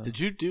 Did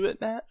you do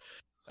it, Matt?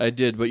 I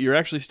did, but you're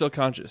actually still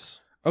conscious.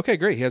 Okay,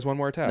 great. He has one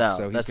more attack, No,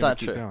 so he's that's going not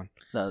to keep true. going.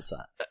 No, it's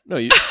not. No,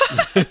 you.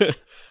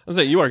 I'm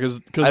saying you are because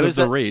I of was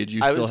the at- rage.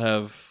 You I still was-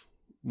 have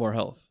more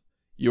health.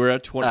 You were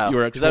at 20. Oh, you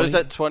were at 'cause 20. I was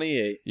at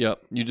 28.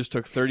 Yep. You just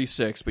took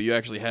 36, but you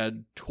actually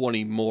had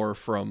 20 more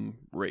from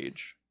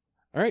rage.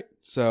 All right,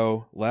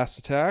 so last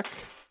attack.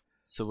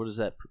 So what does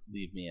that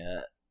leave me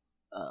at?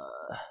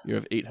 You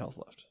have 8 health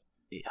left.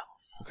 8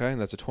 health. Okay,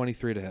 and that's a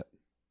 23 to hit.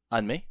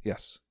 On me?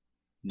 Yes.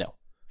 No.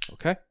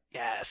 Okay.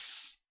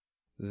 Yes.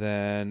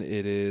 Then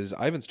it is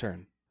Ivan's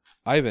turn.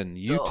 Ivan,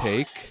 you Oh.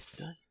 take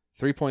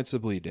 3 points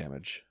of bleed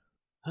damage.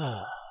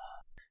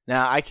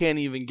 Now, I can't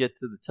even get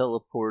to the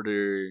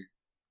teleporter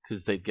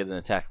because they'd get an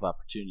attack of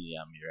opportunity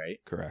on me, right?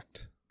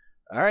 Correct.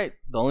 All right.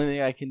 The only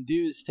thing I can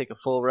do is take a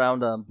full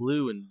round on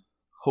blue and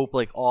hope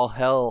like all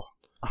hell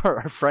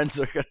our friends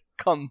are going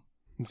to come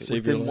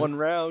Save your within life. one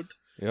round.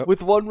 Yep.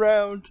 With one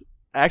round.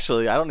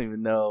 Actually, I don't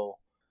even know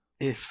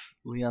if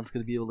Leon's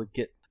going to be able to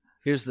get...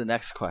 Here's the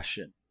next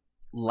question.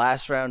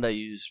 Last round I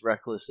used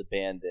Reckless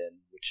Abandon,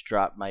 which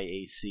dropped my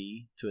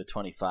AC to a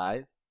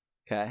 25.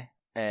 Okay?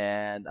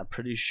 And I'm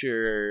pretty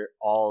sure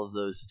all of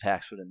those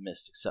attacks would have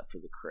missed except for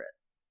the crit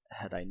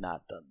had I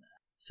not done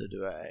that. So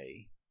do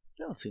I...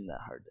 They don't seem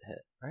that hard to hit,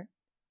 right?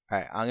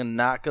 Alright, I'm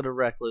not going to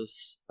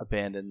Reckless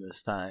Abandon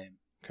this time.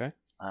 Okay.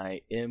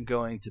 I am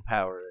going to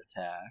power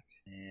attack,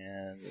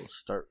 and we'll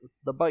start with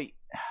the bite.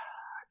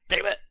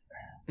 Damn it!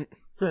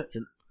 It's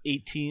an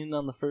 18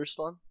 on the first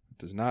one.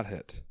 Does not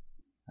hit.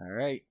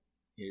 Alright,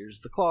 here's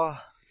the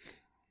claw.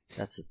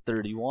 That's a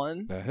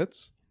 31. That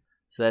hits.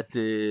 So that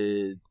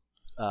did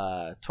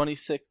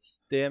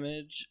 26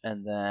 damage,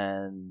 and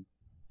then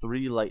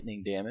 3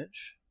 lightning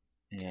damage.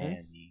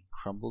 And he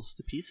crumbles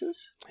to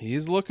pieces.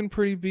 He's looking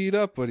pretty beat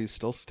up, but he's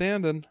still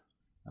standing.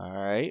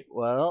 Alright,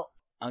 well,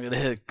 I'm going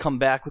to come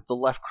back with the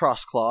left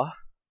cross claw.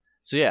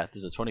 So yeah,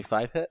 does a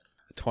 25 hit?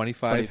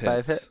 25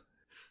 hits. hit.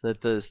 So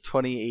that does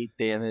 28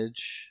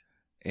 damage.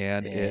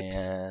 And it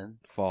And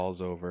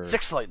falls over.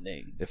 6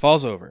 lightning. It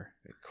falls over.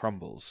 It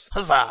crumbles.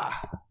 Huzzah!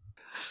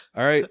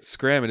 All right,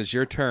 Scram, it is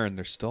your turn.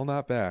 They're still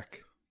not back.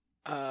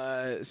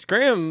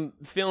 Scram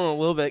feeling a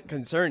little bit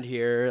concerned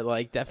here.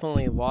 Like,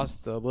 definitely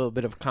lost a little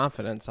bit of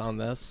confidence on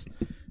this.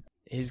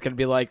 He's gonna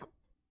be like,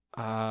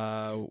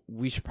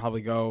 we should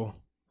probably go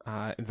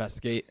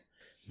investigate.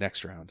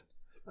 Next round.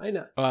 I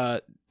know.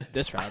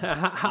 This round,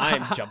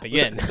 I'm jumping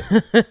in.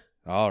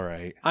 All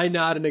right. I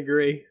nod and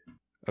agree.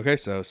 Okay,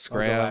 so I'll go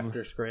Scram.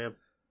 after Scram.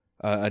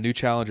 A new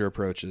challenger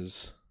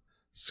approaches.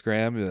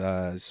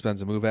 Scram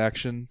spends a move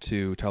action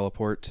to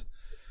teleport,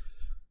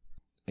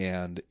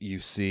 and you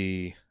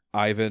see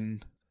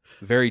Ivan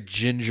very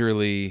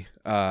gingerly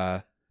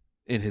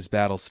in his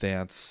battle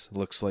stance.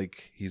 Looks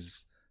like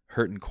he's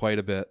hurting quite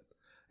a bit.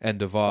 And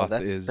Devoth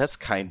that's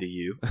kind of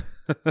you.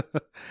 I'm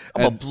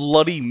and, a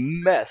bloody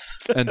mess.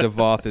 and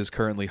Devoth is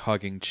currently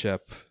hugging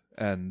Chip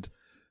and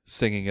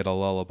singing it a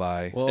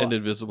lullaby. Well, And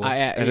invisible. I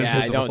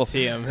invisible. don't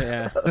see him.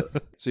 Yeah.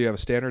 So you have a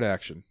standard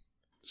action,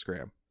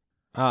 Scram.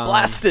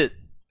 Blast it.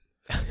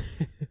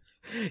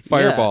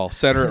 Fireball,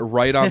 center it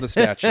right on the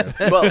statue.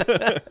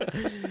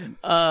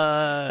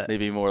 Well,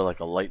 maybe more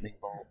like a lightning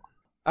bolt.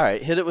 All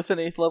right, hit it with an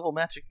 8th level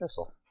magic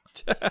missile.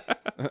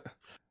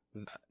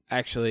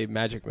 Actually,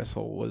 magic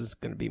missile was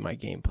gonna be my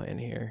game plan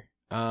here.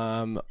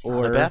 It's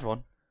Or not a bad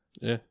one.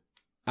 Yeah.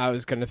 I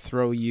was gonna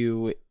throw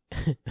you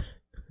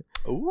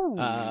Ooh.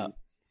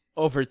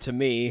 over to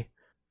me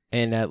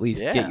and at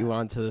least Yeah. get you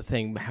onto the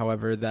thing.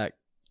 However, that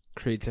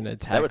creates an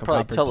attack that would of probably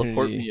opportunity.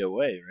 teleport me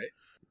away, right?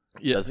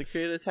 Yeah. Does it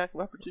create an attack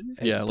of opportunity?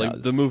 It Yeah, like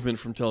does. the movement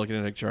from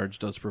telekinetic charge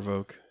does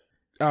provoke.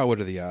 Oh, what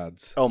are the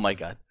odds? Oh my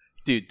god.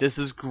 Dude, this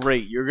is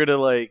great. You're gonna,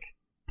 like,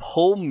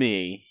 pull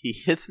me. He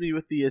hits me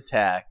with the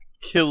attack,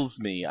 kills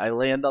me. I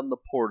land on the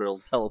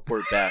portal,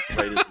 teleport back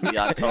right as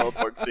Leon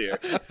teleports here.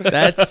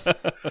 That's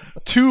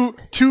Two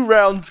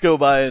rounds go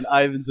by and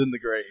Ivan's in the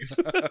grave.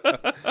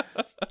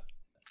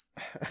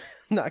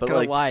 not But, gonna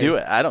like, lie. do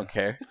it. I don't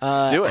care.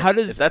 Do it. How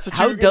does If that's what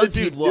how you're gonna does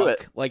he do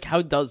look? it. Like,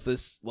 how does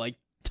this like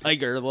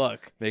tiger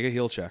look? Make a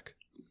heal check.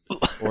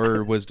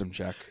 Or wisdom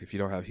check if you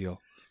don't have heal.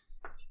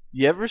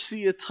 You ever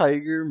see a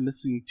tiger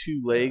missing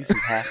 2 legs and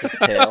half his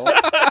tail?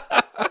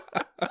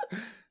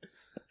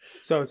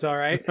 So it's all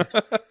right.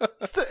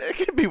 It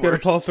could be It's gonna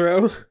worse. pull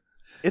through.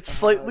 It's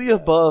slightly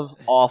above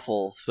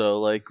awful, so,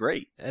 like,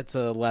 great. It's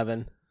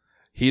 11.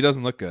 He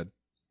doesn't look good.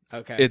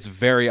 Okay. It's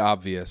very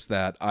obvious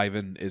that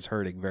Ivan is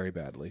hurting very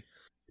badly.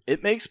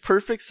 It makes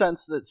perfect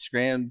sense that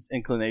Scram's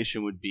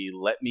inclination would be,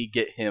 let me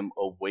get him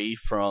away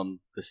from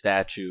the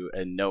statue,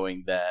 and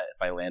knowing that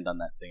if I land on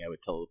that thing, I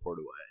would teleport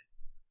away.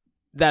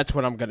 That's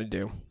what I'm gonna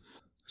do.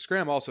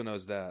 Scram also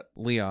knows that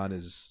Leon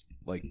is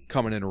like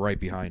coming in right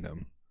behind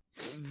him.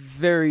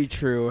 Very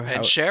true.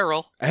 And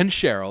Cheryl. And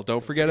Cheryl.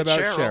 Don't forget about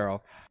Cheryl.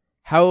 Cheryl.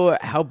 How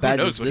Who bad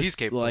knows does what this he's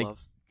capable like of?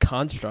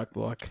 construct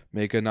look?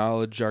 Make a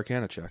knowledge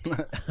arcana check.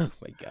 Oh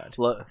my god.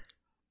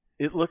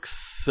 It looks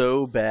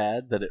so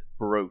bad that it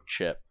broke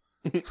Chip.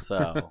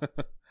 So,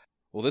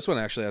 Well, this one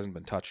actually hasn't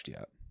been touched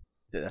yet.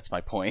 that's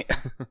my point.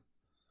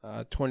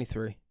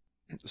 23.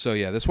 So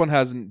yeah, this one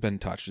hasn't been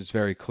touched. It's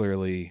very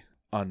clearly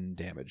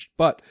undamaged.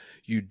 But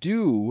you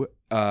do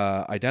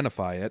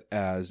identify it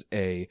as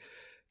a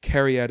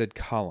caryatid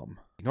column.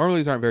 Normally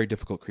these aren't very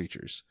difficult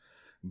creatures,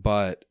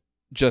 but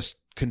just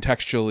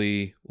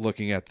contextually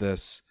looking at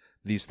this,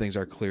 these things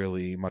are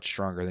clearly much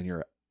stronger than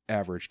your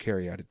average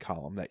caryatid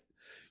column that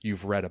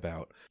you've read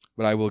about.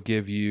 But I will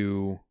give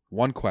you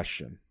one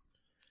question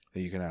that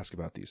you can ask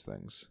about these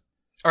things.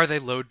 Are they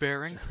load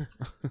bearing?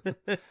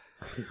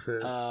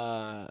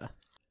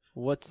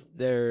 What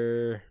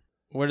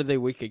are they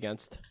weak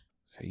against?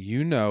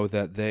 You know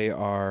that they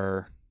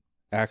are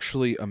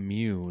actually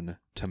immune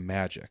to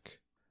magic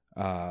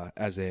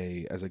as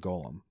a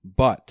golem,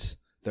 but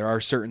there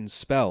are certain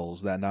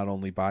spells that not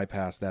only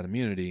bypass that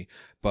immunity,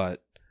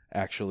 but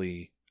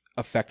actually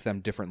affect them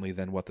differently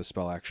than what the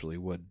spell actually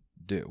would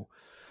do.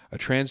 A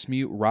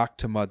transmute rock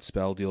to mud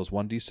spell deals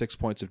 1d6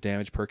 points of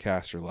damage per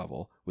caster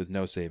level with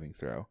no saving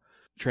throw.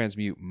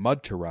 Transmute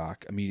mud to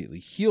rock immediately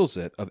heals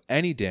it of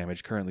any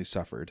damage currently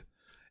suffered.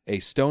 A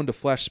stone to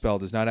flesh spell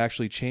does not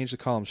actually change the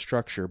column's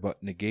structure,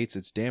 but negates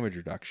its damage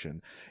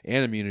reduction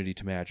and immunity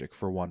to magic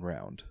for 1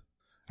 round.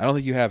 I don't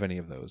think you have any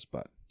of those,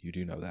 but you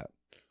do know that.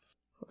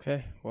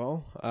 Okay,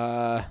 well,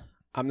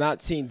 I'm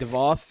not seeing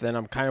Devoth, and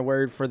I'm kind of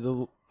worried for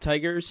the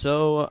tiger,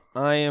 so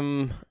I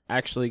am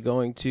actually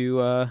going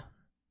to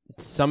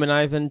summon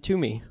Ivan to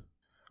me.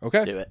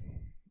 Okay. Do it.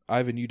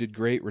 Ivan, you did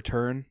great.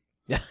 Return.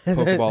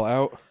 Pokeball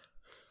out.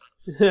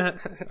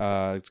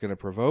 It's going to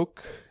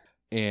provoke.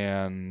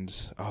 And,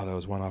 that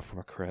was one off from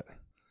a crit.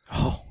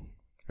 Oh,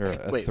 Or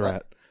a Wait,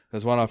 threat. That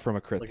was one off from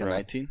a crit Like a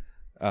threat.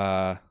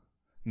 19?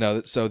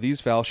 No, so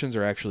these falchions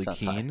are actually Sounds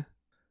keen.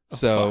 Oh,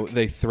 So fuck.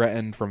 they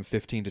threaten from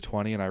 15 to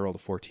 20, and I rolled a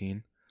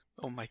 14.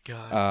 Oh my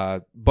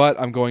god. But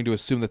I'm going to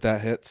assume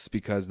that hits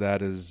because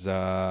that is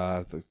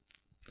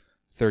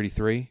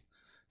 33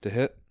 to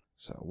hit.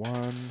 So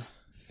 1,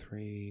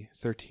 3,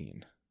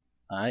 13.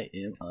 I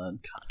am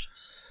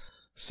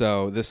unconscious.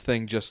 So this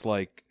thing just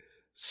like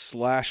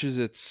slashes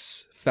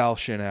its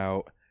falchion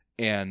out,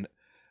 and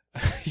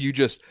you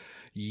just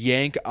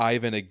yank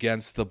Ivan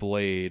against the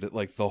blade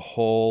like the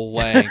whole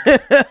length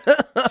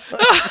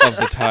of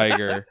the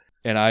tiger,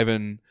 and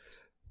Ivan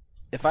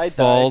If I die,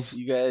 falls,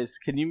 you guys,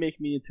 can you make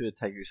me into a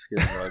tiger skin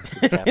rug for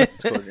the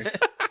captain's quarters?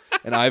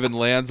 and Ivan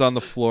lands on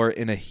the floor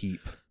in a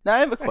heap. Now I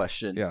have a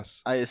question.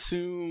 Yes. I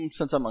assume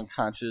since I'm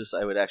unconscious,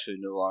 I would actually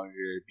no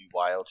longer be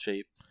wild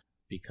shaped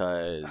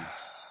because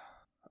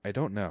I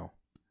don't know.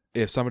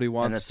 If somebody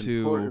wants that's to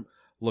important.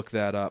 look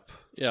that up,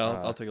 Yeah,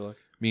 I'll take a look.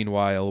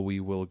 meanwhile, we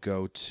will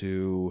go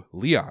to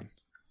Leon.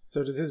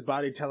 So does his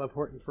body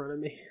teleport in front of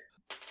me?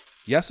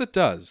 Yes, it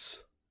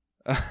does.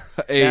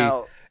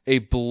 now, A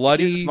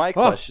bloody, here's my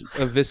question.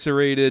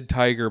 eviscerated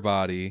tiger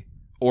body,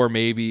 or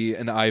maybe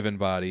an Ivan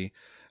body,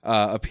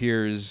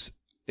 appears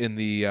in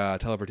the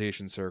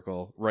teleportation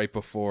circle right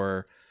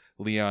before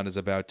Leon is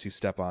about to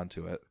step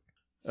onto it.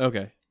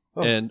 Okay.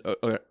 Oh. And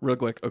real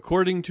quick,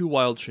 according to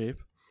Wild Shape,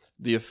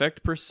 the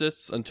effect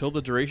persists until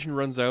the duration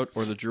runs out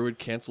or the druid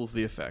cancels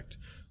the effect.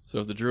 So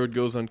if the druid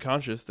goes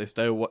unconscious,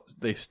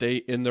 they stay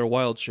in their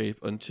wild shape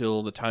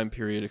until the time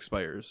period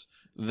expires.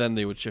 Then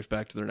they would shift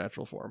back to their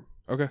natural form.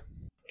 Okay.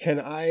 Can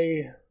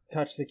I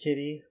touch the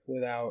kitty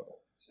without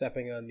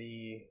stepping on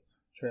the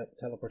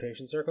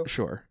teleportation circle?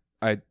 Sure.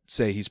 I'd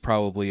say he's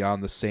probably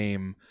on the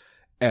same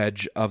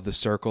edge of the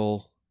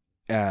circle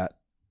at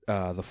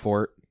the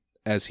fort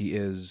as he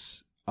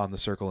is on the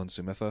circle in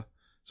Sumitha.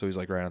 So he's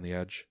like right on the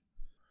edge.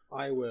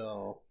 I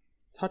will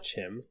touch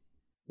him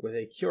with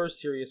a Cure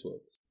Serious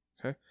Wounds.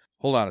 Okay.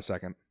 Hold on a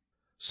second.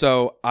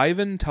 So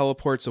Ivan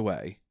teleports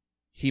away.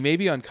 He may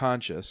be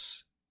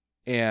unconscious,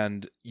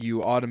 and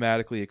you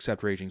automatically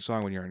accept Raging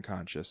Song when you're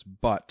unconscious.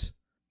 But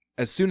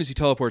as soon as he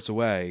teleports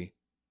away...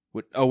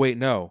 Oh, wait,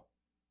 no.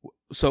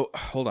 So,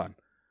 hold on.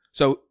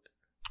 So,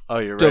 Oh,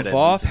 you're right.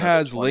 Devoth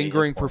has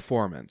lingering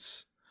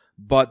performance,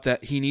 but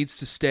that he needs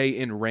to stay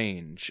in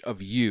range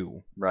of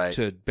you Right.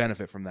 to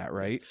benefit from that,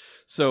 right?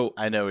 So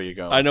I know where you're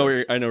going. I know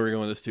with where you're going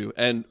with this too.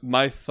 And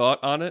my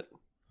thought on it,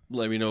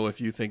 let me know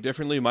if you think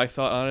differently. My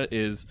thought on it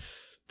is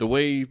the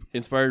way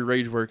Inspired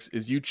Rage works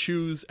is you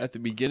choose at the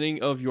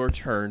beginning of your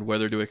turn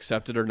whether to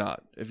accept it or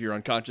not. If you're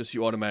unconscious,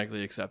 you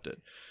automatically accept it.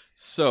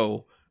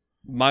 So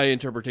my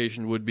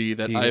interpretation would be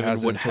that He Ivan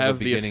has would until the have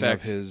the beginning of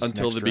effect his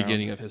until next the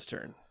beginning round. of his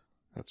turn,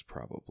 That's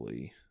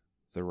probably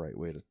the right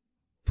way to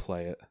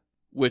play it.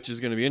 which is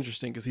going to be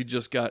interesting because he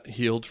just got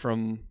healed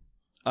from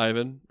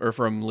Ivan or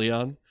from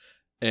Leon.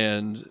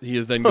 And he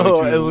is then going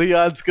Oh, to and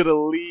Leon's gonna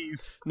leave.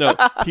 No,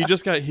 he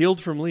just got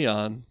healed from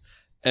Leon,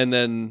 and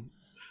then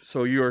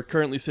so you are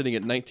currently sitting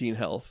at 19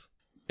 health,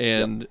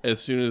 and as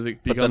soon as it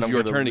But then becomes I'm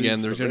your gonna turn again,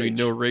 lose there's the going to be rage.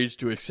 no rage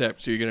to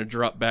accept, so you're going to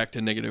drop back to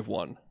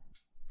 -1,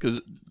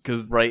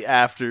 because Right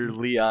after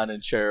Leon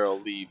and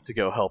Cheryl leave to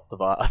go help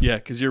Devoth. yeah,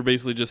 because you're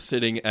basically just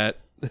sitting at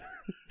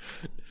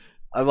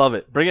I love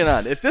it. Bring it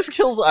on. If this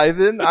kills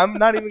Ivan, I'm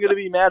not even gonna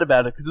be mad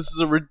about it because this is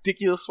a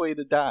ridiculous way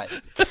to die.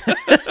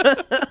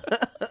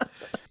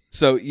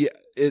 So yeah,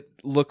 it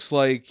looks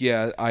like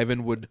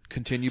Ivan would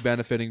continue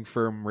benefiting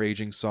from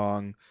Raging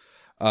Song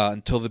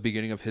until the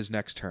beginning of his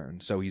next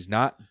turn. So he's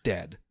not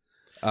dead.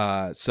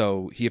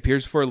 So he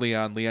appears before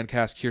Leon. Leon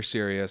casts Cure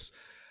Serious.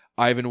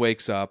 Ivan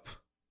wakes up.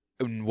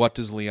 And what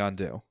does Leon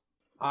do?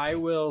 I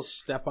will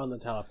step on the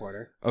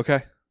teleporter.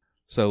 Okay.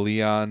 So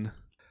Leon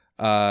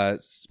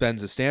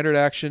spends a standard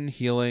action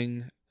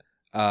healing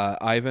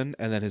Ivan,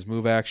 and then his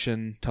move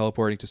action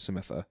teleporting to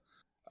Samitha.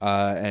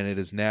 And it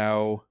is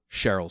now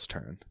Cheryl's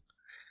turn.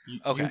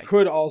 Okay. You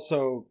could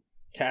also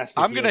cast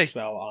a I'm heal gonna-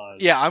 spell on.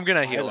 Yeah, I'm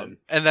gonna heal Ivan. him,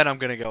 and then I'm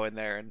gonna go in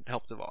there and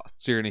help Devoth.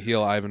 So you're going to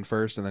heal Ivan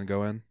first and then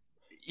go in?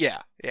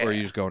 Yeah. Or are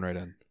you just going right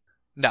in?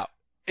 No.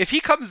 If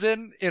he comes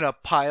in a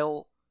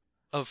pile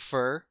of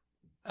fur,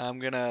 I'm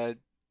gonna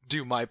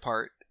do my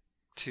part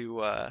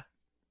to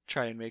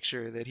try and make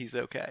sure that he's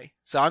okay.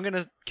 So I'm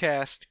gonna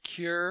cast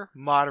Cure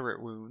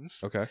Moderate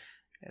Wounds Okay.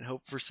 and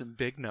hope for some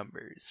big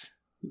numbers.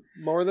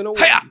 More than a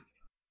Hiya! one.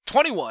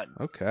 21.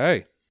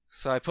 Okay.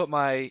 So I put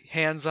my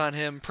hands on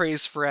him,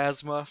 praise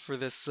Pharasma for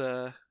this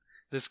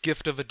this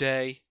gift of a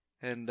day,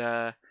 and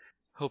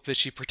hope that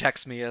she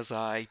protects me as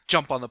I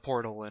jump on the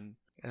portal and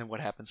what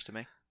happens to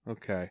me.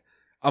 Okay.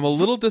 I'm a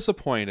little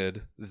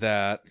disappointed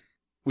that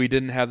we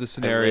didn't have the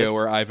scenario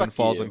where Ivan Fuck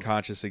falls you.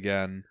 unconscious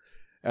again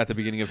at the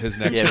beginning of his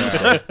next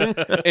Yeah,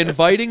 round.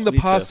 Inviting the Me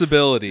too.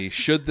 possibility,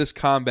 should this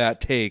combat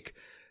take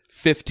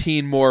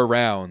 15 more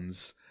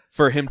rounds,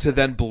 for him to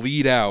then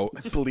bleed out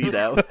Bleed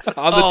out.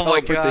 on the Oh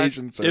my God.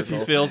 teleportation circle. if he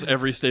fails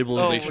every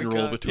stabilization Oh my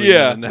roll God. between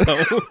Yeah. then and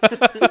now.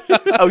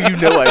 Oh, you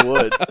know I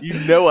would. You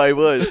know I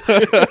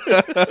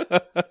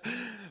would.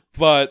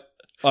 But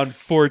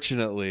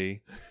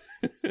unfortunately,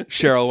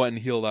 Cheryl went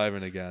and healed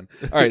Ivan again.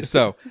 All right,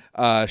 so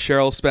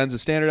Cheryl spends a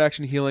standard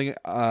action healing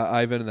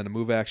Ivan and then a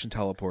move action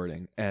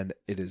teleporting, and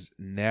it is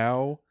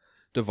now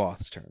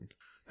Devoth's turn.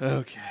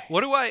 Okay.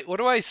 What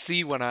do I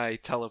see when I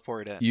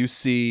teleport in? You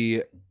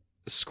see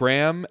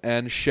Scram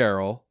and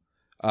Cheryl.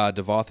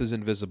 Devoth is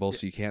invisible,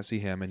 so you can't see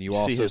him, and you You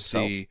see also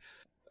yourself. see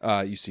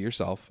you see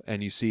yourself,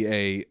 and you see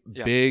a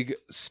Yeah. big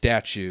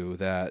statue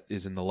that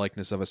is in the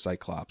likeness of a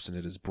cyclops, and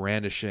it is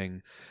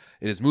brandishing.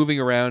 It is moving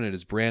around. It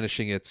is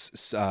brandishing its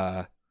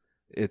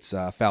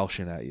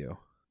falchion at you.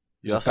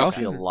 You Is it also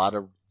see a falchion? lot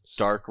of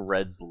dark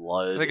red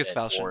blood. I think it's and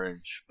falchion.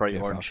 orange, bright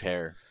Yeah, orange falchion.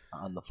 hair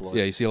on the floor.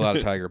 Yeah, you see a lot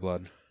of tiger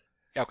blood.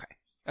 Okay.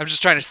 I'm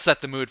just trying to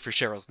set the mood for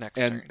Cheryl's next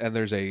turn. And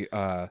there's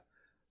a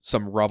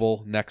some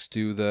rubble next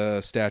to the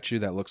statue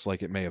that looks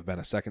like it may have been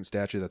a second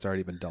statue that's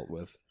already been dealt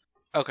with.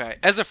 Okay.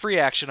 As a free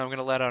action, I'm going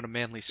to let out a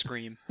manly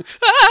scream.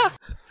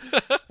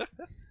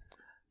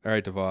 All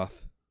right,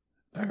 Devoth.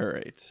 All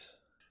right.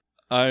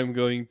 I'm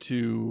going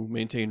to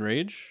maintain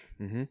rage,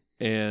 Mm-hmm.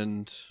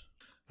 and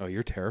Oh,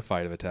 you're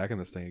terrified of attacking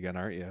this thing again,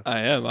 aren't you? I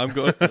am. I'm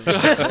going.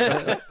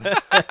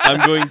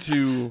 I'm going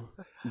to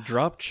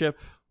drop Chip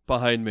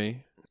behind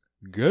me.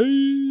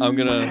 Gay. I'm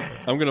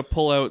gonna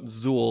pull out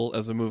Zool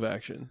as a move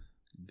action,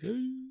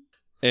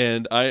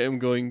 and I am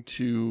going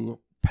to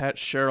pat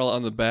Cheryl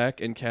on the back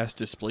and cast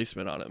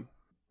displacement on him.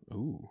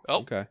 Ooh.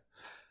 Oh. Okay.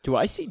 Do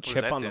I see does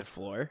Chip that on do? the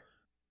floor?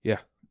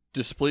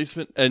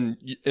 Displacement, and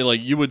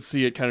you would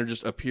see it kind of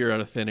just appear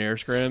out of thin air,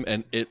 Scram,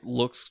 and it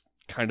looks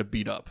kind of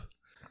beat up.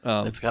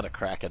 It's got a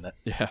crack in it.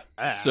 Yeah.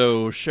 Ah.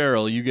 So,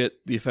 Cheryl, you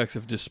get the effects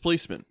of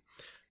displacement.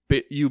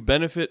 But you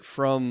benefit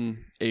from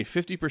a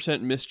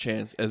 50%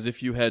 mischance as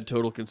if you had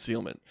total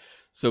concealment.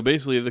 So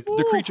basically, the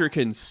creature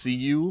can see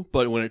you,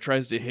 but when it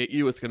tries to hit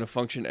you, it's going to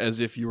function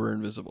as if you were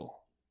invisible.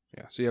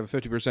 Yeah. So you have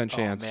a 50%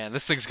 chance, Oh man,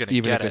 this thing's gonna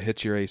even get if it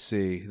hits your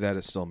AC, that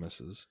it still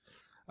misses.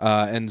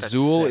 And That's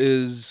Zool sick.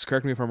 is,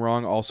 correct me if I'm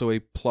wrong, also a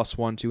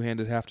 +1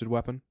 two-handed hafted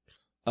weapon.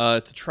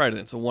 It's a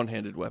trident. It's a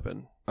one-handed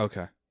weapon.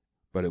 Okay.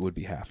 But it would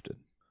be hafted.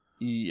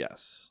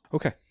 Yes.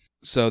 Okay.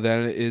 So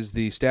then it is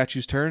the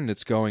statue's turn, and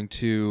it's going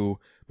to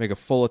make a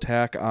full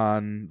attack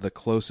on the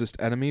closest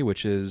enemy,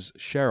 which is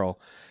Cheryl.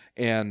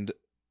 And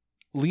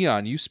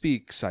Leon, you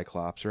speak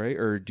Cyclops, right?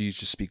 Or do you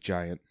just speak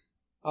Giant?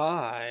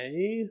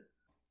 I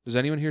Does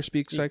anyone here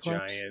speak speak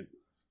Cyclops? giant.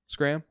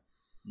 Scram?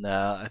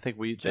 Nah, I think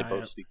they Giant.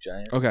 both speak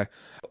giant. Okay.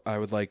 I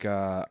would like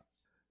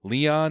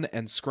Leon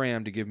and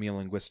Scram to give me a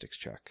linguistics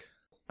check.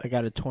 I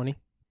got a 20.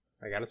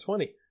 I got a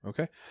 20.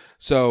 Okay.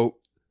 So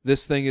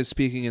this thing is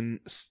speaking in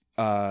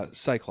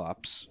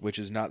Cyclops, which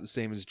is not the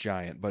same as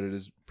Giant, but it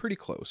is pretty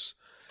close.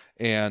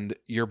 And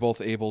you're both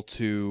able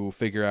to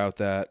figure out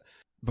that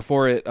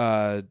before it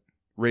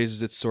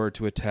raises its sword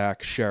to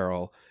attack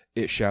Cheryl,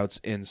 it shouts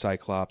in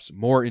Cyclops,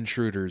 "More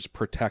intruders,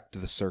 protect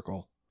the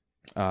circle."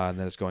 And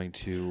then it's going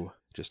to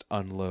just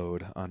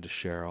unload onto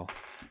Cheryl.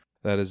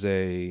 That is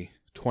a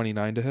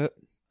 29 to hit,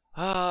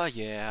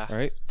 yeah.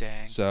 right?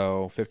 Dang.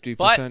 So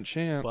 50%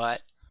 chance.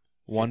 But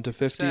 1 to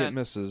 50, it 50%.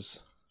 misses.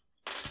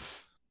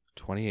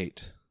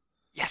 28.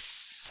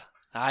 yes,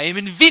 I am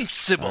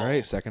invincible. All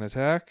right, second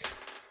attack.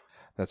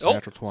 That's a Oh.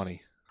 natural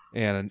 20.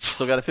 And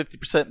Still got a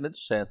 50% miss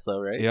chance though,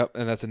 right? yep,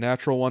 and that's a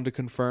natural 1 to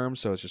confirm,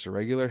 so it's just a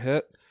regular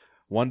hit.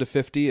 1 to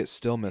 50, it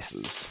still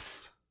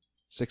misses.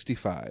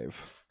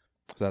 65.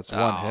 So that's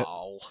one hit.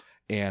 Oh.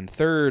 And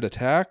third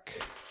attack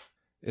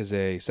is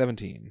a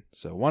 17.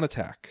 So one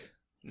attack.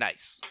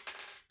 Nice.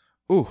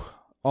 Ooh,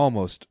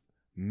 almost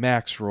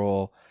max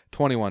roll.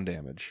 21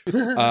 damage.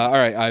 All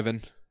right,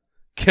 Ivan.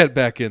 Get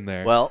back in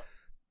there. Well,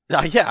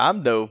 yeah,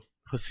 I'm no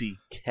pussy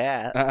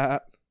cat. Uh,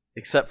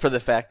 Except for the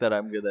fact that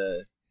I'm going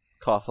to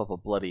cough up a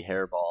bloody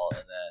hairball and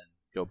then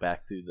go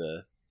back through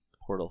the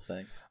portal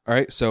thing. all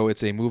right, so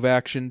it's a move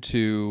action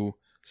to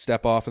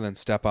step off and then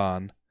step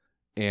on.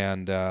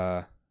 And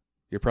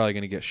you're probably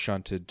going to get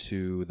shunted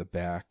to the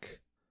back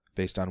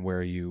based on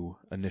where you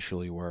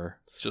initially were.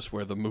 It's just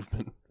where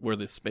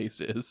the space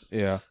is.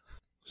 Yeah.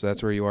 So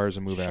that's where you are as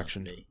a move Shut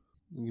action. me.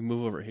 You can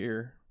move over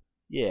here.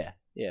 Yeah,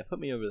 put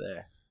me over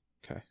there.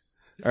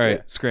 All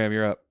right, Scram,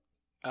 you're up.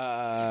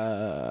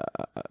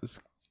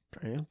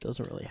 Scram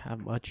doesn't really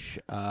have much.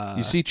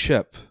 You see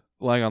Chip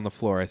lying on the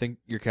floor. I think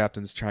your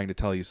captain's trying to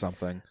tell you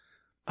something.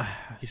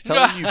 He's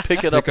telling you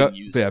pick it up and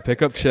use it.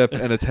 pick up Chip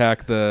and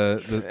attack the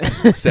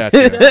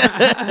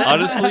statue.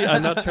 Honestly,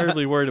 I'm not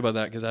terribly worried about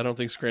that because I don't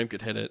think Scram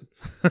could hit it.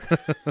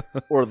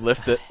 Or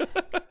lift it.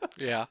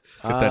 Yeah.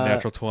 Get that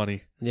natural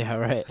 20. Yeah,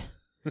 right.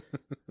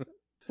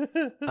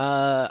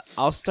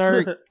 I'll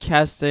start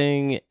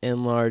casting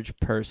Enlarge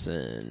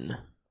Person.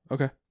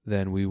 Okay.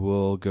 Then we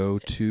will go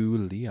to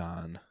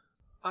Leon.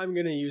 I'm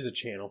going to use a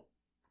channel.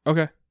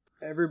 Okay.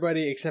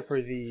 Everybody except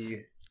for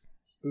the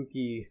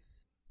spooky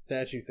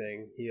statue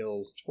thing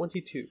heals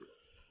 22.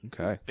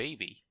 Okay.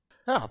 Baby.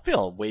 Oh, I'm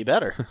feeling way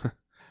better.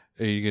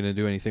 Are you going to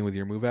do anything with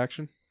your move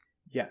action?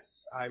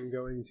 Yes, I'm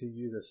going to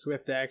use a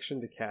swift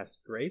action to cast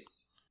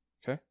Grace.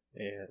 Okay.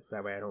 And so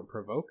that way I don't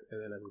provoke, and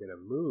then I'm going to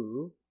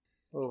move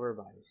over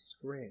by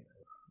Scram.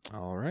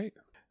 All right.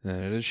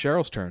 Then it is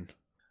Cheryl's turn.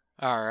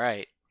 All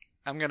right.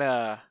 I'm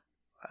gonna.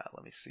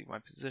 Let me see my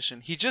position.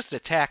 He just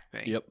attacked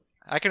me. Yep.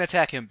 I can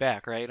attack him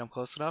back, right? I'm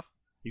close enough.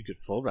 You could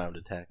full round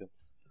attack him.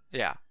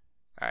 Yeah.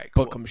 All right.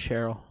 Cool. Book him,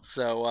 Cheryl.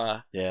 So,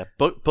 Yeah,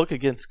 book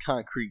against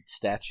concrete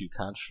statue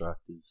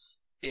construct is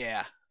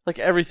yeah. like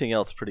everything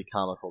else pretty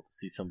comical to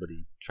see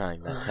somebody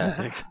trying that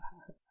tactic.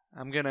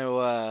 I'm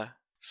gonna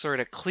sort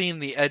of clean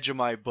the edge of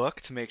my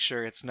book to make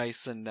sure it's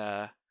nice and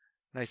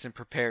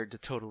prepared to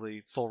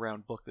totally full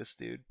round book this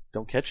dude.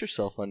 Don't catch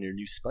yourself on your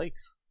new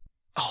spikes.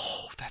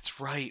 Oh, that's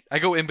right. I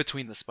go in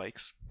between the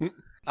spikes.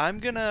 I'm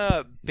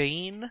gonna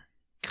Bane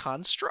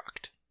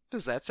Construct.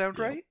 Does that sound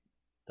Yeah. right?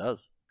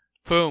 Does.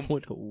 Boom.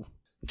 What a-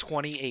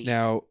 28.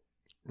 Now,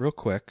 real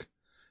quick.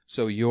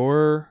 So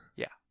your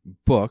Yeah.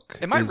 book.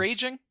 Am I is-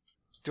 raging?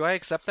 Do I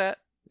accept that?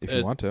 If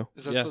you want to.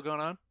 Is that Yeah. still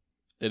going on?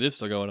 It is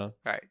still going on. All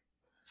right.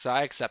 So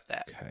I accept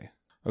that.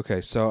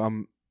 Okay. So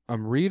I'm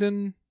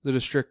reading the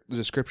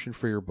description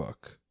for your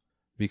book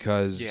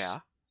because Yeah.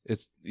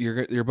 it's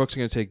your book's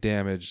going to take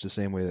damage the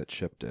same way that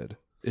Chip did.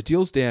 It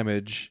deals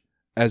damage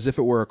as if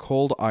it were a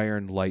cold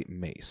iron light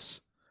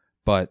mace,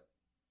 but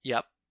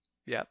Yep.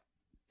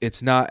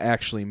 it's not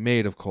actually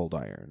made of cold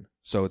iron,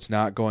 so it's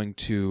not going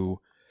to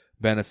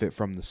benefit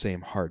from the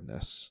same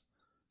hardness.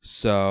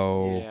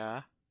 So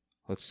Yeah.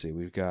 let's see,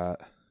 we've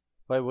got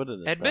Why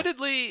wouldn't it? though?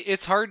 Admittedly,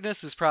 its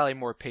hardness is probably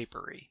more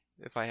papery.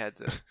 If I had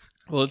to.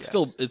 Well, it's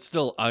Yes.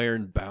 still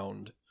iron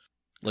bound.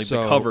 Like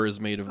So- the cover is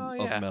made of, Oh,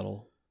 yeah. of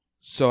metal.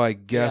 so I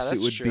guess it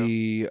that's would true.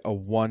 be a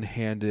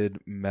one-handed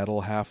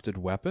metal hafted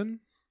weapon.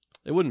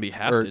 It wouldn't be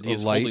hafted. a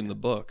He's light- holding the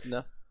book.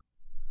 No.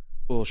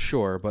 Well,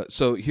 sure, but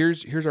so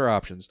here's our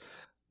options: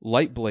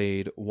 light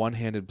blade,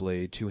 one-handed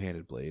blade,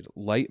 two-handed blade;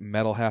 light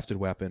metal hafted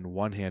weapon,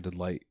 one-handed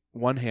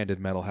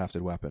metal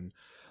hafted weapon;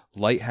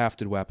 light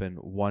hafted weapon,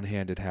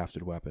 one-handed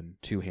hafted weapon,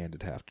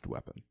 two-handed hafted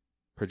weapon;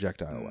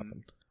 projectile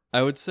weapon.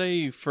 I would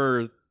say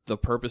for the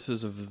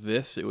purposes of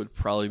this, it would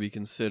probably be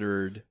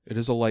considered. It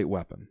is a light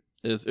weapon.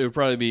 It would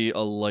probably be a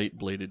light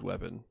bladed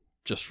weapon,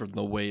 just from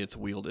the way it's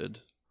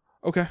wielded.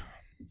 Okay.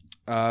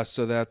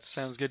 So that's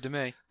Sounds good to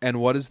me.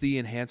 And what is the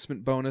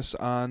enhancement bonus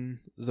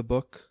on the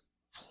book?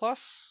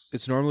 Plus.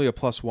 It's normally a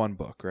 +1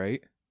 book,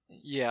 right?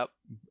 Yep.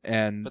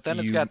 And But then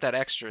it's got that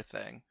extra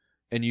thing.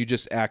 and you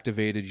just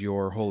activated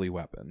your holy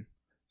weapon.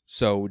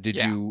 So did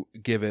Yeah. you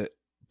give it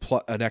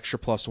an extra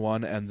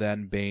 +1 and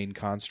then Bane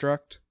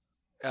Construct?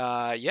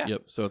 Yeah.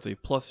 Yep. So it's a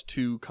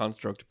 +2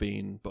 construct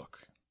bane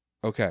book.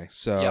 Okay,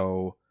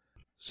 so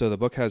the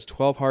book has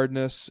 12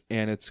 hardness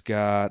and it's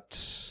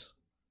got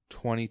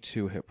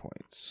 22 hit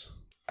points.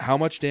 How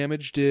much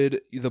damage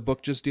did the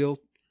book just deal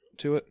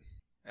to it?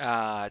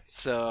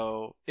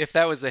 So if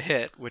that was a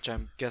hit, which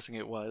I'm guessing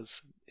it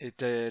was, it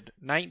did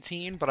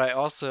 19, but I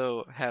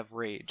also have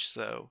rage,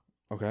 so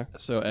Okay.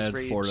 So It's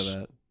add 4 to rage.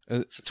 that.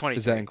 it's 20.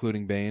 Is that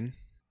including Bane?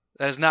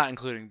 That is not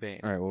including Bane.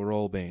 All right, we'll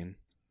roll Bane.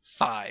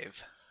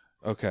 5.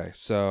 Okay,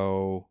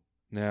 so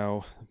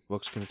now the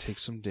book's going to take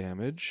some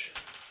damage.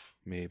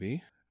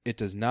 Maybe. It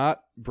does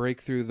not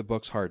break through the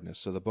book's hardness,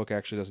 so the book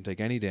actually doesn't take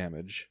any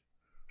damage.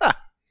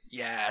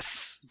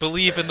 Yes.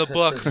 Believe in the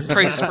book.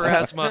 Praise for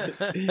Asma.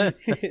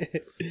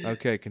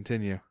 Okay,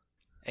 continue.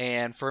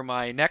 And for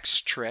my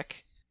next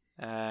trick,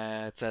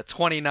 it's a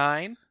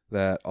 29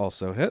 That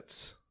also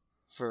hits.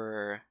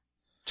 for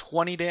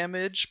 20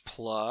 damage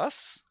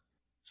plus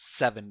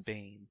 7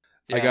 Bane.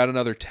 I got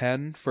another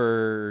 10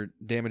 for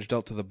damage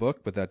dealt to the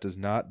book, but that does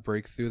not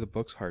break through the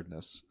book's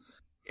hardness.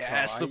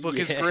 Yes, the Aw, book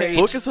is yeah. great.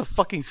 Book is a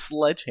fucking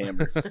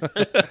sledgehammer.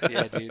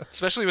 Yeah, dude.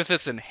 Especially with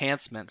its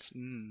enhancements.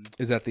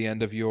 Is that the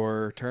end of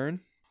your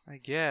turn? I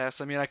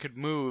guess. I mean, I could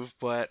move,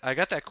 but I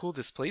got that cool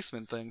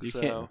displacement thing, You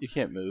so.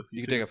 can't move.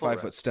 You could should take a full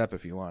 5-foot rest. step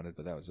if you wanted,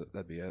 but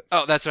that'd be it.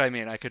 Oh, that's what I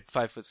mean. I could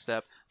 5-foot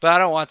step, but I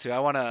don't want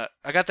to.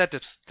 I got that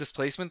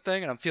displacement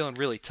thing, and I'm feeling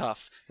really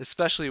tough,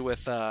 especially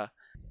with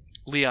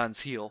Leon's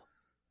heal.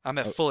 I'm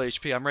at full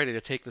HP. I'm ready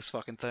to take this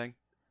fucking thing.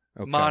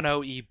 Okay.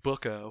 Mono e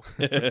bucko.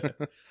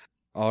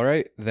 All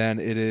right, then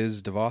it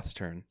is Devoth's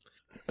turn.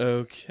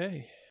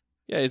 Okay.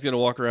 Yeah, he's gonna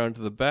walk around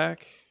to the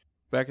back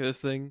of this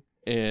thing,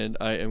 and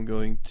I am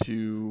going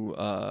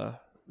to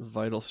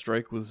vital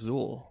strike with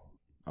Zool,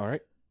 All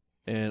right.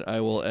 and I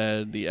will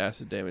add the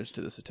acid damage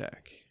to this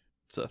attack.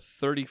 It's a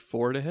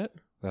 34 to hit,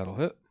 That'll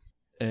hit.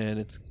 and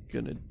it's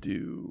gonna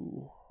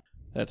do.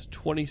 That's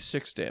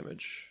 26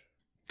 damage.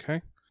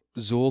 Okay.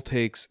 Zool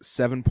takes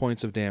 7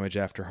 points of damage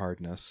after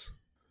hardness.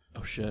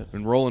 Oh shit.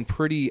 Been rolling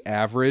pretty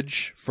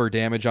average for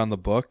damage on the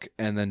book,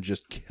 and then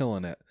just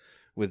killing it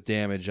with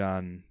damage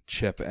on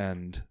Chip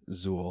and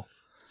Zool.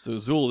 So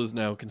Zool is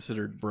now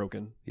considered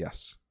broken.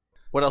 Yes.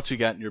 What else you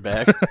got in your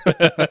bag?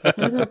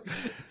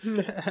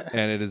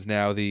 And it is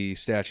now the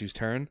statue's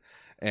turn,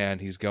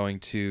 and he's going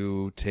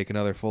to take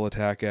another full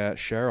attack at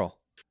Cheryl.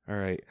 All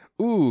right.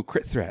 Ooh,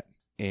 crit threat.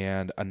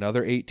 And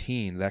another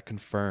 18. That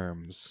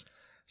confirms.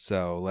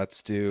 So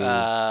let's do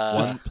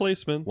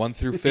Displacement. 1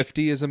 through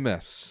 50 is a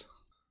miss.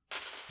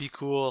 Be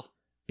cool.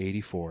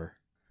 84.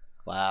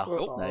 Wow,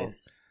 Oh.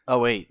 nice. Oh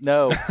wait,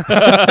 no.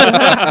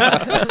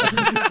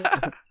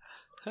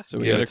 So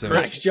we Give got it a to crit.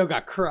 me. Nice, Joe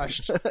got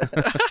crushed.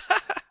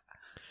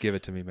 Give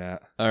it to me,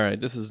 Matt. All right,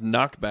 this is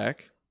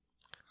knockback.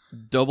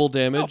 Double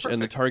damage, and the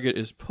perfect. target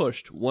is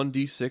pushed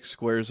 1d6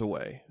 squares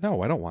away.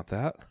 No, I don't want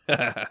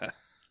that.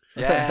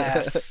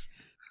 Yes.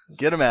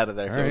 Get him out of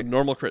there. So right.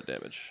 normal crit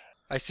damage.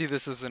 I see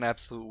this as an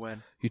absolute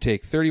win. You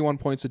take 31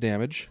 points of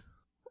damage.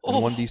 And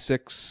Oh.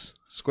 1d6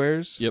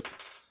 squares. Yep.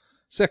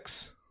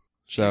 6.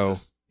 So,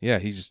 Jesus. yeah,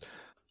 he just...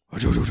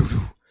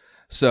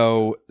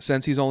 So,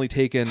 since he's only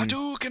taken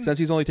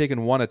Hadouken!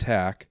 one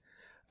attack,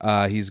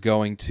 he's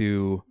going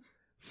to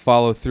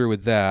follow through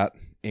with that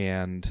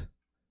and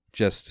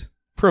just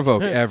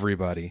provoke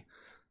everybody.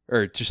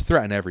 Or just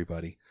threaten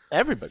everybody.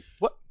 Everybody.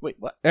 What? Wait,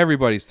 what?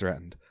 Everybody's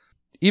threatened.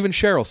 Even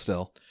Cheryl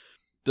still.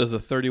 Does a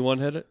 31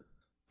 hit it?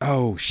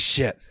 Oh,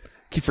 shit.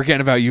 Keep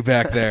forgetting about you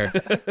back there.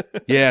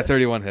 Yeah,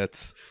 31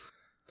 hits.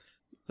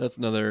 That's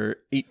another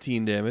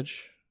 18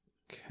 damage.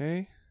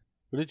 Okay.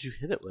 What did you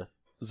hit it with?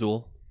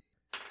 Zool.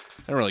 I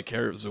don't really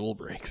care if Zool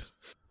breaks.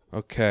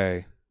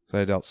 Okay. So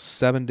I dealt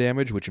 7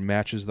 damage, which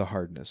matches the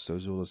hardness. So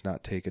Zool does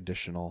not take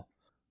additional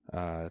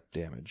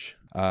damage.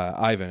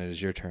 Ivan, it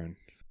is your turn.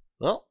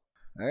 Well,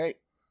 all right.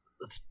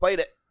 Let's bite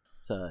it.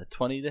 It's a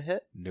 20 to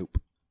hit. Nope.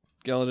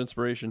 Gallant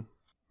inspiration.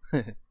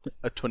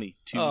 A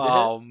 22 to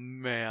Oh hit.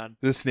 man.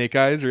 The snake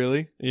eyes,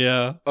 really?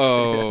 Yeah.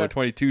 Oh,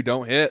 22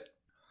 don't hit.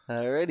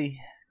 Alrighty.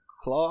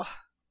 Claw.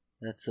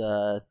 That's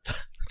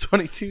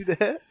 22 to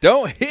hit.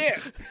 Don't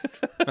hit!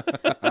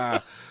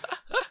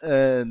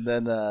 And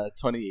then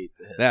 28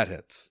 to hit. That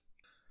hits.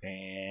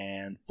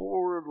 And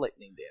 4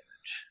 lightning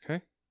damage.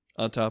 Okay.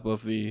 On top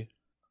of the...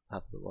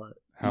 Top of the what?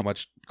 How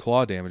much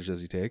claw damage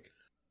does he take?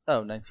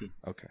 Oh, 19.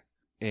 Okay.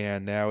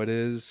 And now it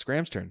is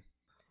Scram's turn.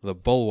 The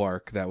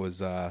bulwark that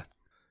was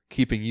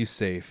keeping you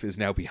safe is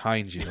now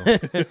behind you.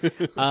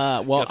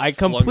 Well, Got I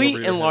flung complete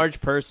over your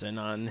enlarge person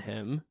on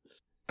him.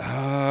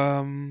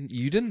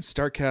 You didn't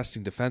start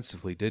casting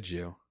defensively, did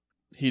you?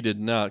 He did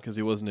not, because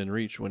he wasn't in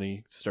reach when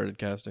he started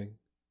casting.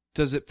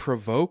 Does it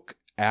provoke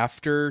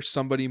after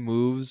somebody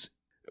moves?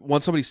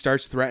 Once somebody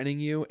starts threatening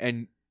you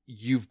and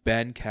you've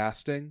been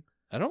casting,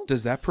 I don't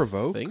does that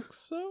provoke? think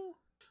so.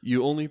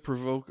 You only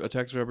provoke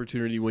attacks of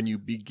opportunity when you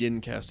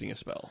begin casting a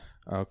spell.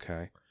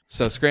 Okay.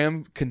 So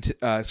Scram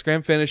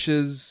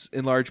finishes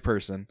enlarge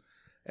person,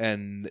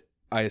 and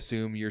I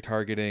assume you're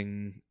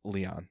targeting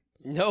Leon.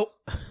 Nope.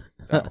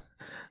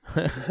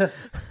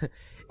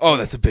 Oh,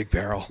 that's a big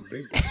barrel.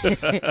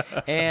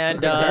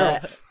 And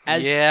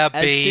as Yeah,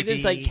 as soon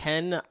as I baby.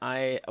 can,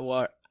 I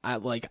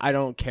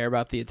don't care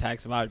about the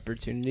attacks of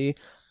opportunity.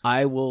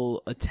 I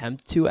will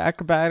attempt to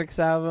acrobatics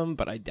out of him,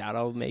 but I doubt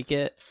I'll make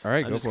it. All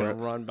right, I'm go just for gonna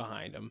it. run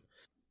behind him.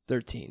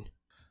 13.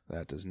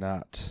 That does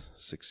not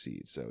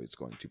succeed, so it's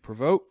going to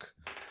provoke.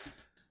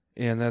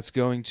 And that's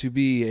going to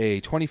be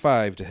a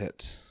 25 to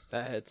hit.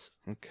 That hits.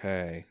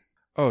 Okay.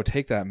 Oh,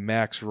 take that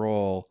max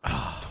roll.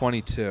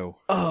 22.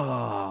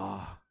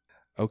 Oh.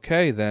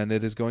 Okay, then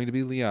it is going to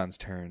be Leon's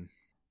turn.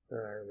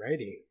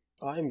 Alrighty.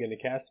 I'm going to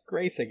cast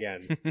Grace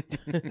again.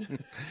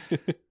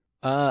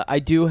 I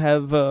do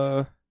have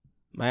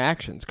my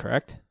actions,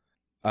 correct?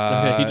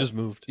 He just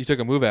moved. You took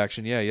a move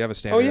action. Yeah, you have a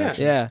standard yeah.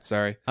 action. Yeah.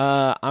 Sorry.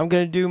 I'm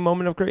gonna do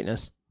Moment of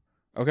Greatness.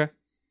 Okay.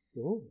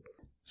 Ooh.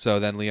 So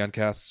then Leon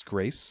casts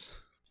Grace.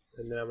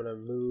 And then I'm going to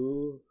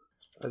move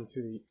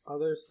onto the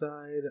other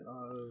side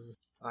of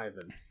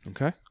Ivan.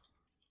 Okay.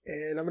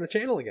 And I'm going to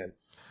channel again.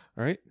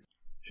 All right.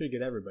 Should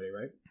get everybody,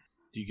 right?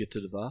 Do you get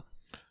to Devoth?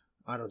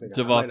 I don't think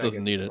Devoth I might not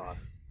doesn't get need it. Devoth.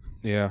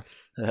 Yeah.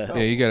 Oh,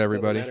 Yeah, you got doesn't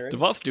everybody. matter, right?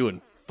 Devoth's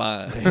doing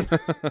fine.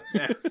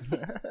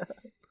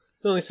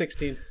 It's only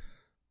 16.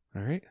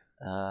 All right.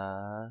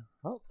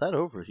 Well, that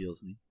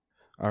overheals me.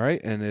 All right,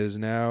 and it is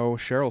now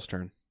Cheryl's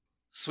turn.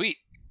 Sweet.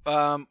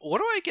 What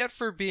do I get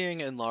for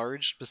being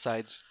enlarged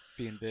besides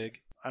being big?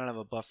 I don't have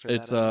a buff for that.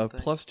 It's I don't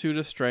think. +2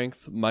 to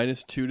strength,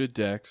 -2 to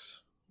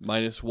dex,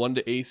 -1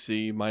 to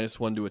AC,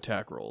 -1 to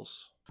attack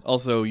rolls.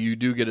 Also, you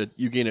gain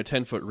a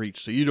 10-foot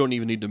reach, so you don't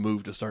even need to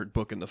move to start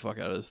booking the fuck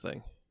out of this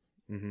thing.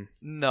 Mm-hmm.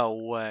 No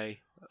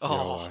way.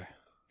 Oh.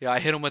 Yeah, I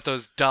hit him with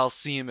those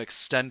Dalsim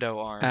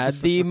extendo arms. Add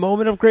the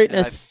Moment of and I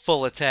Greatness.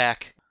 full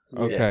attack.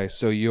 Okay,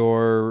 so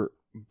your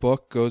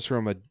book goes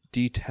from a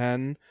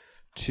D10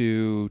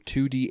 to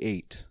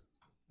 2D8.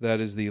 That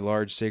is the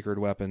large sacred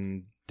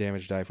weapon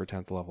damage die for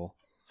 10th level.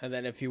 And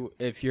then if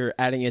you're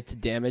adding it to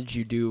damage,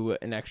 you do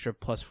an extra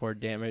 +4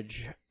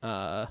 damage,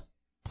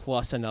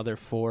 plus another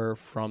 4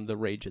 from the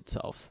rage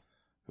itself.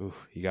 Ooh,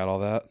 you got all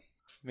that?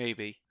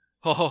 Maybe.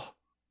 Oh,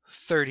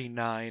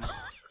 39.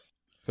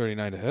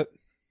 39 to hit?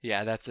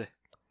 Yeah, that's it.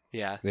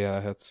 Yeah. Yeah,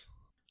 that hits.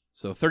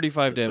 So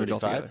 35 damage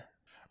 35? altogether.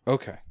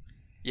 Okay.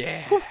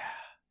 Yeah.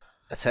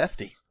 That's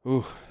hefty.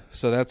 Ooh,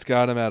 so that's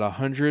got him at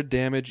 100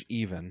 damage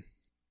even,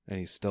 and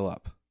he's still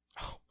up.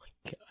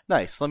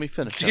 Nice. Let me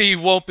finish. He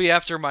won't be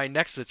after my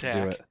next attack.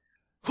 Do it.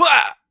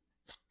 Hwah!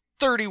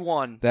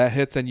 31. That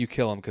hits and you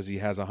kill him because he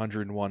has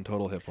 101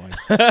 total hit points.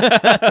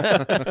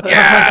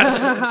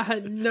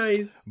 Yes!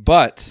 Nice.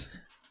 But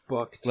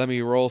Booked. let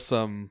me roll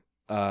some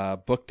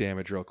book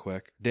damage real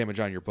quick. Damage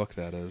on your book,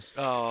 that is.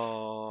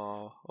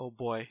 Oh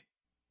boy.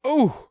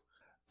 Ooh!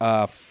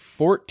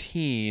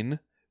 14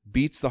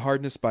 beats the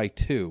hardness by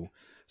 2.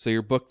 So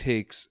your book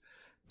takes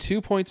 2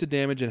 points of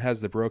damage and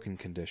has the broken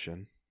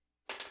condition.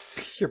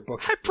 Your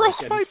book. I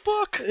broke my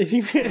book.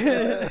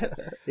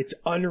 It's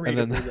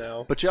unreadable And then-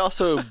 now. But you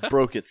also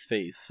broke its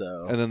face,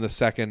 so. And then the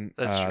second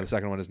That's true. the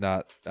second one does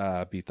not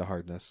beat the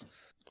hardness.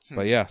 Hmm.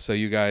 But yeah, so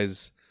you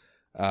guys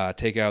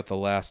take out the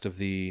last of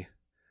the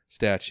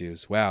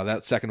statues. Wow,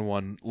 that second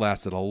one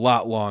lasted a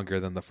lot longer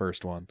than the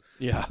first one.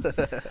 Yeah.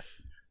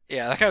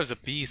 Yeah, that guy was a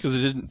beast.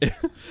 Because it didn't.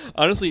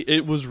 Honestly,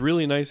 it was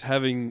really nice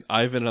having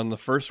Ivan on the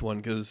first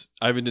one because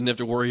Ivan didn't have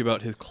to worry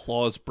about his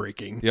claws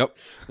breaking. Yep.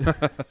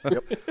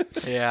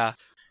 Yeah.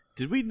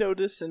 Did we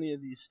notice any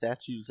of these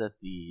statues at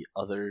the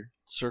other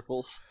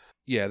circles?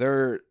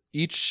 Yeah,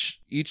 each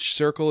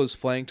circle is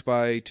flanked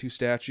by 2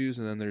 statues,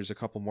 and then there's a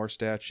couple more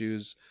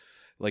statues,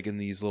 like in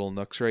these little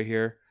nooks right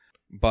here.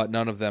 But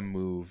none of them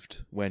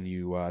moved when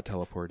you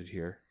teleported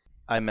here.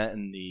 I meant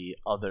in the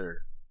other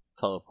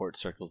teleport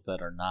circles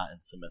that are not in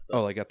Samantha.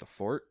 Oh, like at the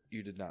fort?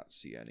 You did not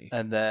see any.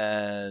 And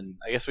then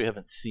I guess we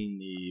haven't seen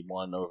the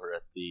one over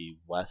at the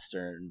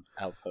western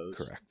outpost.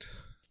 Correct.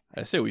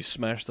 I say we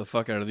smash the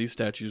fuck out of these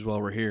statues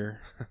while we're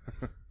here.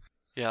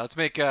 Yeah, let's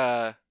make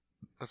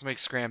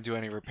Scram do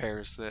any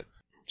repairs that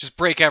just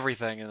break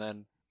everything and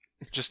then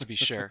just to be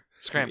sure.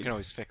 Scram can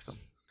always fix them.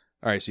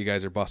 All right, so you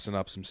guys are busting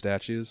up some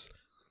statues.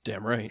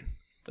 Damn right.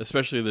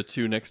 Especially the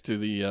 2 next to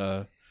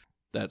the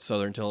that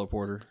southern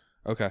teleporter.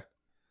 Okay.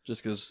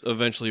 Just because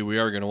eventually we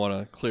are going to want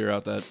to clear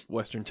out that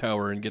western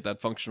tower and get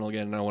that functional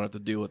again, and I don't want to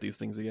have to deal with these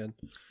things again.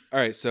 All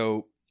right,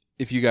 so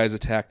if you guys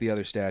attack the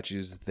other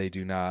statues, they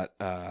do not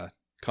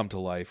come to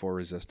life or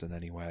resist in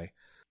any way.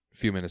 A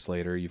few minutes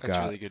later, you've That's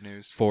got really good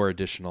news. 4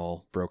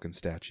 additional broken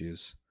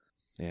statues.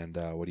 And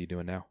what are you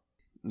doing now?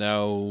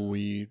 Now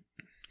we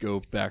go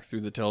back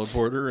through the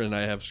teleporter, and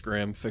I have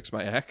Scram fix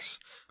my axe.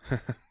 All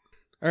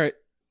right.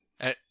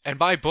 And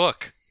buy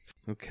book.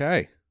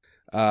 Okay.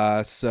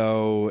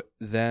 So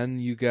then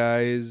you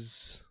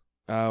guys,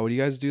 what do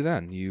you guys do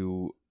then?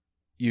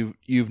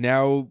 You've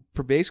now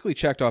basically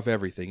checked off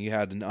everything. You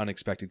had an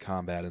unexpected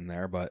combat in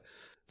there, but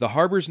the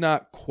harbor's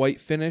not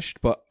quite finished,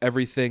 but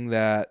everything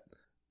that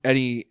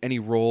any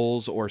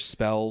rolls or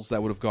spells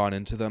that would have gone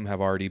into them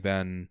have already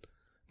been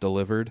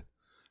delivered.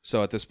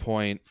 So at this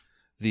point,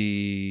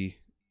 the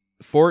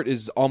fort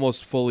is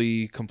almost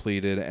fully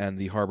completed and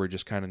the harbor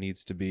just kind of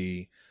needs to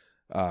be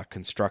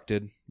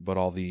constructed, but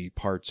all the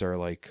parts are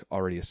like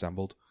already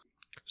assembled.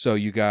 So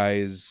you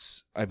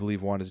guys, I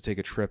believe, wanted to take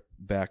a trip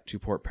back to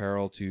Port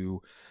Peril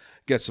to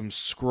get some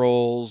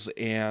scrolls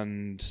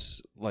and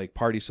like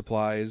party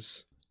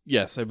supplies.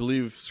 Yes, I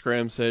believe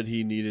Scram said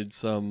he needed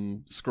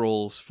some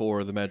scrolls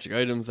for the magic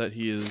items that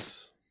he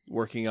is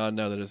working on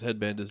now that his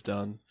headband is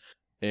done.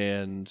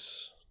 And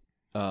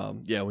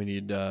yeah,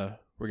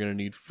 we're gonna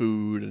need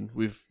food, and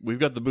we've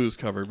got the booze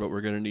covered, but we're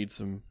gonna need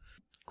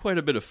quite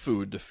a bit of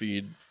food to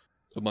feed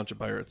a bunch of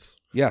pirates.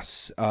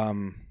 Yes.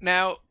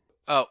 Now,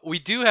 we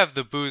do have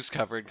the booze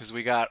covered because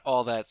we got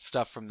all that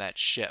stuff from that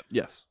ship.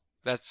 Yes.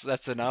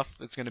 That's enough.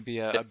 It's going to be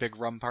a big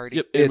rum party.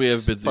 Yep, and we have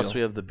It's- Plus Bidziel.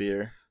 we have the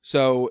beer.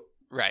 So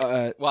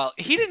Right. Well,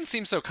 he didn't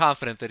seem so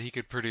confident that he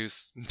could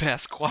produce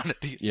mass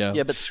quantities. Yeah.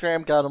 Yeah, but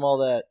Scram got him all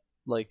that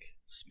like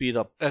speed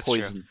up That's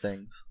poison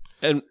things.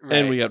 And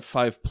Right. we got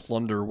 5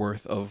 plunder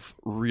worth of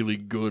really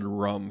good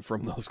rum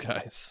from those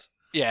guys.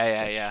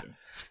 Yeah.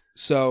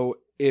 So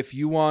if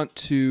you want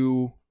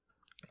to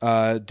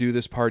do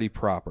this party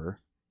proper,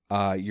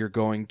 you're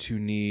going to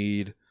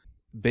need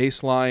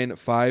baseline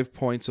 5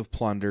 points of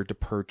plunder to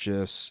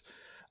purchase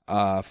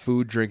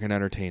food, drink, and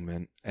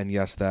entertainment. And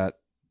yes, that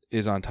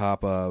is on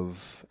top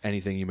of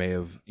anything you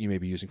may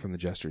be using from the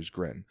Jester's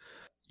Grin.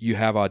 You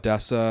have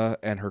Odessa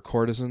and her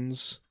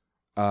courtesans,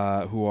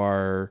 who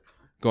are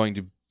going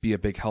to be a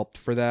big help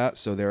for that.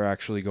 So they're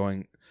actually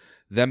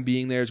them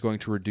being there is going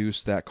to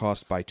reduce that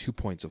cost by 2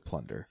 points of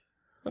plunder.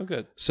 Oh,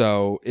 good.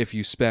 So if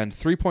you spend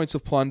 3 points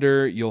of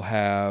plunder, you'll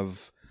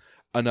have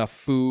enough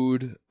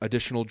food,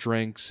 additional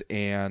drinks,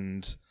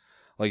 and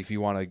like if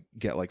you want to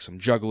get like some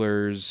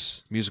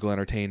jugglers, musical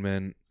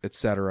entertainment,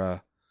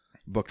 etc.,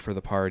 booked for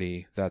the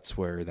party, that's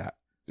where that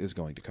is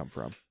going to come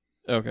from.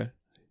 Okay.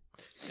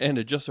 And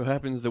it just so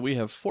happens that we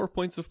have 4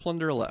 points of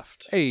plunder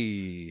left.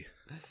 Hey.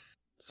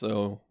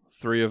 So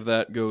 3 of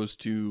that goes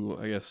to,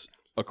 I guess,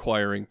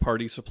 acquiring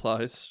party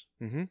supplies.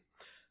 Mm-hmm.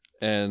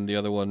 And the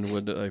other one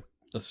would, I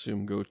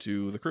assume, go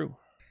to the crew.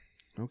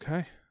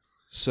 Okay.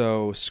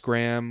 So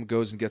Scram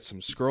goes and gets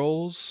some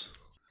scrolls.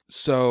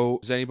 So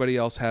does anybody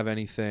else have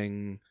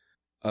anything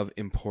of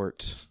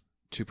import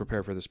to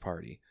prepare for this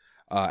party?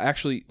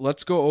 Actually,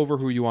 let's go over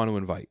who you want to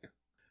invite.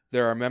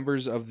 There are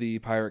members of the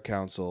Pirate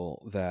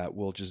Council that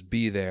will just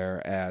be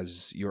there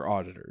as your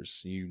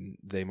auditors.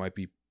 They might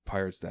be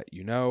pirates that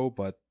you know,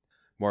 but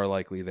more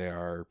likely they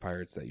are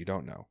pirates that you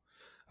don't know.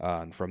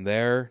 And from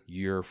there,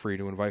 you're free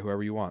to invite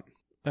whoever you want.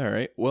 All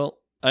right. Well,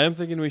 I am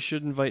thinking we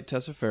should invite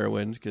Tessa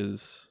Fairwind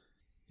because,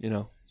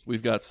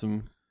 we've got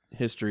some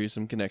history,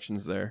 some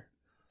connections there.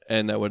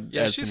 And that would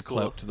add she's some cool.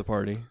 clout to the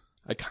party.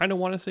 I kind of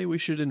want to say we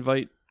should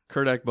invite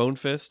Kurdak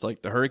Bonefist,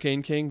 like the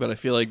Hurricane King, but I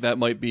feel like that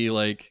might be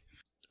like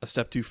a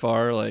step too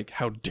far. Like,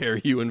 how dare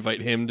you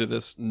invite him to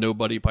this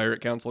nobody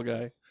Pirate Council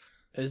guy?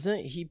 Isn't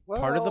he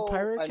part of the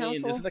Pirate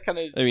Council? Isn't that kind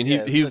of? I mean,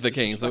 he's the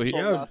king, so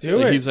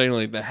do it. he's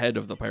only the head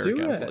of the Pirate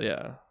Do Council. it.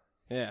 Yeah.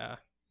 Yeah.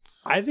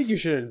 I think you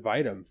should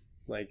invite him.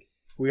 Like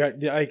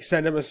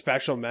send him a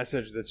special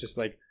message that's just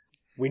like,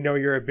 we know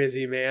you're a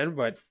busy man,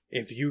 but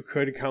if you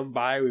could come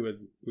by, we would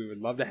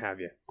love to have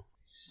you.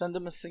 Send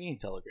him a singing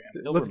telegram.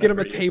 He'll Let's get him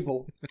a remember you.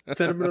 table.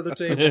 Send him another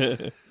table.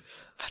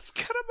 Let's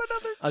get him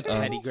another A table.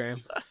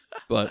 teddygram.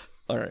 But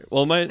all right.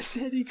 Well, my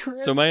Teddy Craig.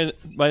 so my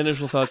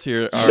initial thoughts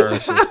here are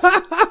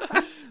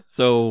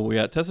so we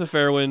got Tessa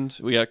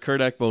Fairwind, we got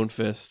Kurdak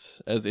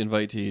Bonefist as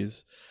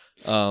invitees.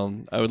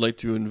 I would like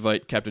to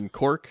invite Captain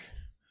Cork,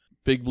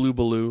 Big Blue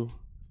Baloo.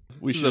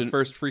 We This is the should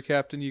first free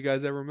captain you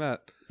guys ever met.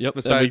 Yep. and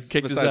we Besides,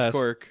 kicked his besides ass.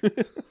 Cork.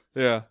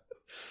 Yeah.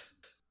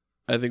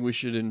 I think we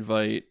should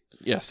invite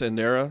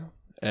Sandera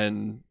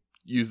and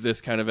use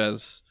this kind of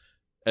as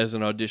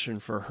an audition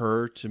for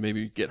her to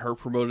maybe get her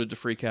promoted to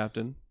free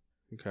captain.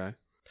 Okay.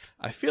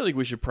 I feel like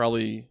we should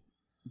probably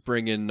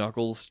bring in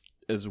Knuckles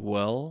as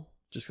well,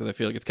 just because I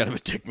feel like it's kind of a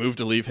dick move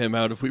to leave him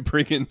out if we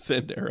bring in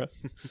Sandera.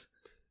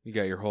 You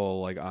got your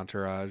whole like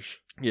entourage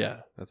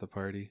Yeah. at the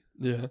party.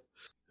 Yeah.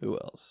 Who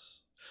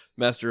else?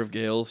 Master of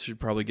Gales should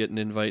probably get an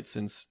invite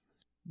since,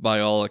 by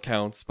all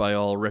accounts, by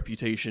all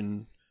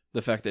reputation,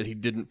 the fact that he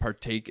didn't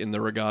partake in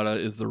the regatta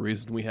is the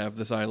reason we have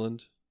this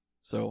island.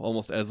 So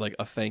almost as like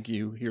a thank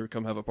you, here,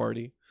 come have a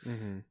party.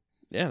 Mm-hmm.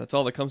 Yeah, that's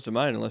all that comes to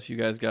mind unless you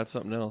guys got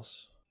something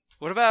else.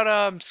 What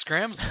about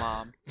Scram's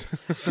mom?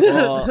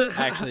 Well,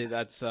 actually,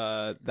 that's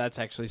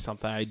actually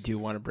something I do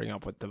want to bring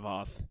up with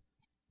Devoth.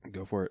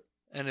 Go for it.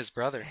 And his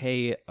brother.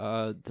 Hey,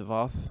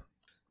 Devoth.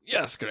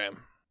 Yes,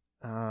 Graham.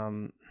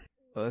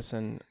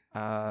 Listen,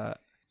 a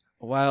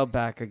while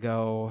back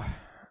ago,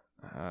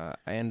 I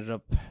ended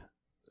up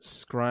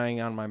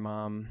scrying on my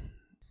mom,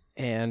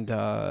 and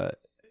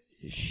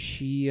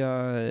she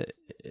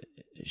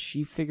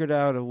figured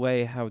out a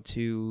way how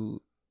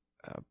to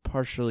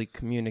partially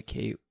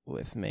communicate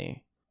with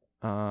me.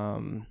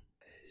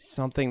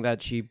 Something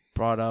that she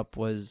brought up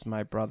was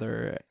my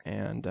brother,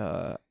 and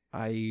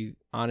I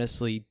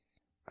honestly,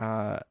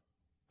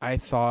 I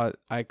thought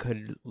I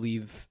could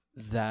leave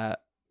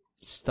that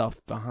stuff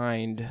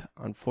behind.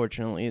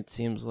 Unfortunately, it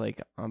seems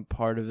like I'm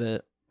part of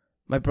it.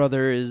 My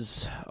brother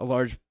is a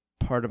large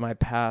part of my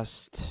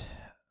past.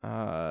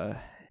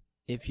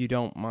 If you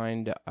don't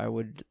mind, I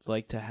would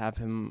like to have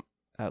him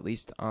at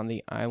least on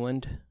the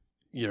island.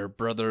 Your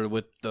brother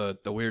with the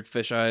weird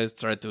fish eyes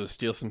tried to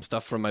steal some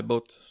stuff from my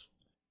boat.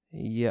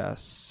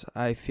 Yes,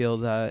 I feel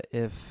that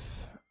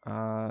if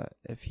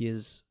he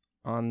is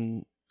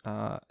on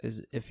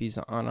if he's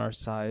on our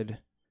side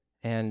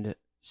and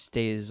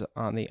stays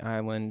on the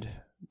island,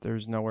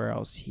 there's nowhere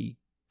else he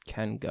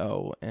can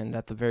go, and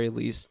at the very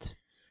least,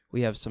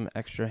 we have some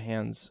extra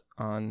hands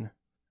on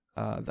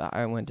the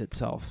island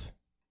itself.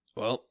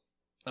 Well,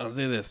 I'll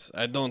say this.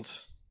 I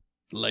don't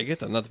like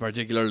it. I'm not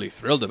particularly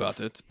thrilled about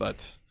it,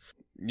 but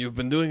you've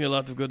been doing a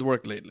lot of good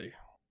work lately.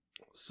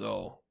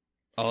 So,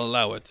 I'll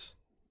allow it.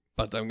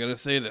 But I'm going to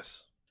say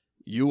this.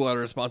 You are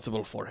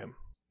responsible for him.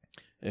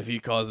 If he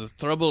causes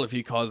trouble, if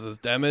he causes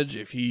damage,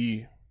 if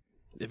he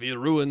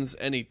ruins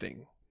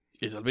anything,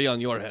 it'll be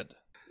on your head.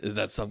 Is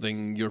that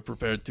something you're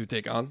prepared to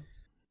take on?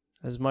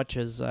 As much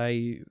as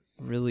I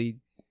really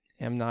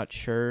am not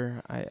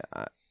sure,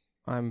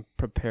 I'm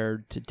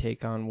prepared to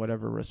take on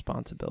whatever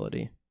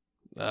responsibility.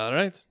 All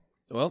right.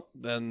 Well,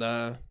 then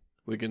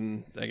we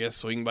can, I guess,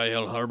 swing by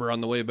Hell Harbor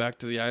on the way back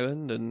to the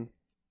island and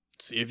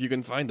see if you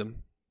can find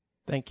him.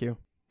 Thank you.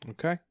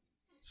 Okay.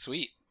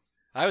 Sweet.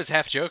 I was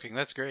half joking.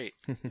 That's great.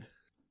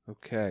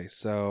 Okay,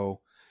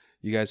 so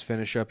you guys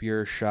finish up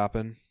your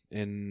shopping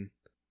in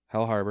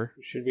Hell Harbor.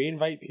 Should we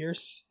invite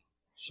Pierce?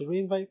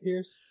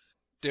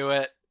 Do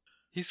it.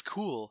 He's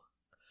cool.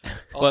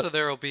 Also,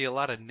 there will be a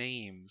lot of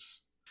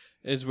names.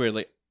 It's weird.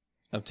 Like,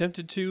 I'm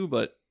tempted to,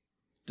 but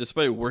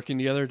despite working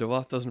together,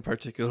 Devoth doesn't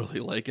particularly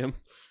like him.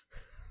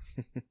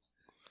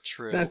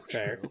 True. That's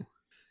fair.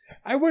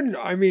 I wouldn't.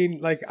 I mean,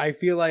 like, I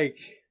feel like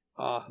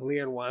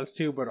Leon wants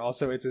to, but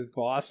also it's his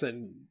boss,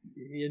 and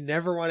you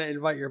never want to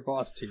invite your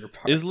boss to your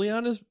party. Is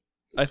Leon is?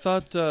 I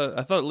thought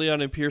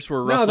Leon and Pierce were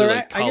No, roughly they're like I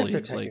guess they're colleagues.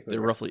 Like technically they're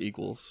right. roughly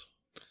equals.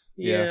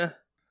 Yeah.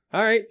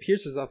 All right,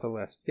 Pierce is off the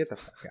list. Get the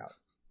fuck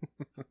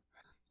out.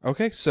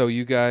 Okay, so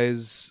you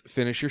guys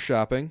finish your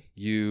shopping.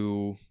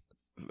 You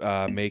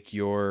make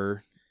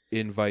your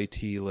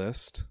invitee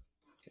list,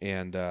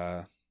 and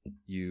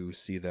you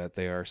see that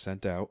they are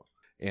sent out,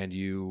 and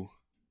you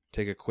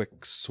take a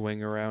quick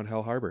swing around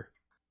Hell Harbor.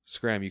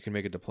 Scram, you can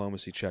make a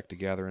diplomacy check to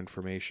gather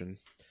information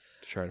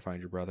to try to find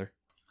your brother.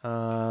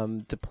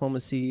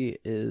 Diplomacy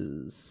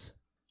is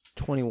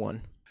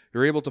 21.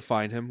 You're able to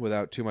find him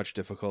without too much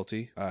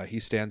difficulty. He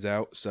stands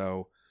out,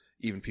 so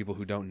even people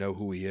who don't know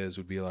who he is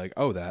would be like,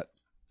 oh, that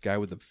guy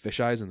with the fish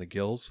eyes and the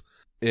gills.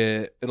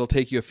 It'll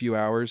take you a few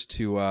hours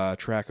to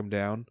track him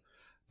down,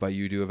 but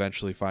you do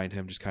eventually find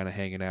him just kind of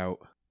hanging out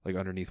like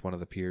underneath one of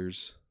the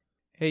piers.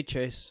 Hey,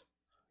 Chase.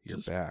 You're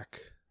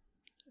back.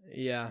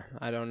 Yeah,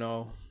 I don't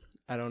know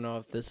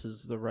if this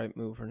is the right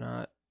move or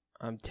not.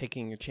 I'm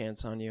taking a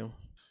chance on you.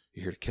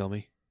 You here to kill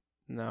me?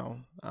 No,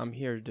 I'm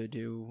here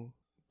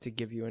to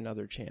give you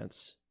another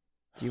chance.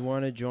 Do you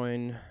want to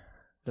join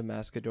the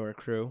Mascador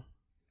crew?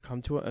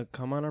 Come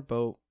on our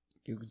boat.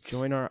 You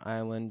join our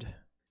island.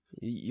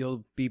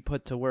 You'll be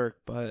put to work,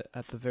 but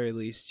at the very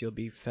least, you'll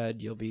be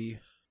fed. You'll be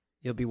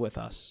with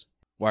us.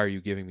 Why are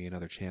you giving me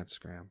another chance,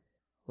 Scram?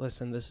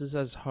 Listen, this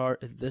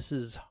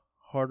is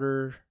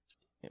harder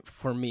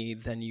for me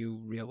than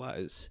you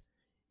realize.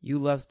 You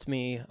left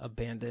me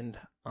abandoned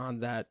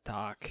on that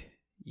dock.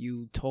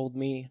 You told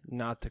me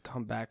not to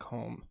come back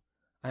home.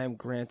 I am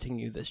granting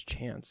you this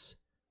chance.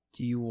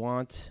 Do you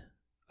want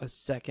a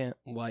second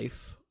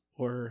life,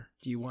 or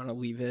do you want to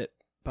leave it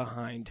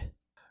behind?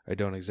 I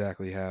don't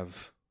exactly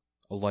have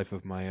a life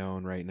of my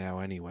own right now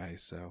anyway,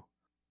 so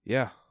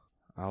yeah,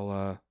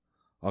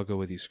 I'll go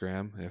with you,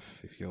 Scram,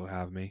 if you'll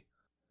have me.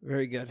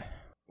 Very good.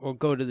 We'll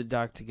go to the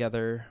dock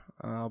together.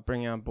 I'll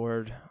bring you on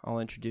board. I'll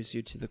introduce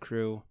you to the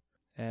crew,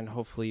 and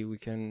hopefully we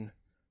can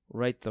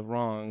right the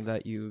wrong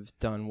that you've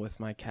done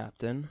with my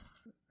captain,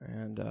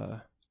 and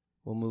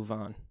we'll move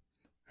on.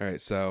 All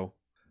right, so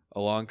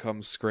along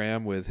comes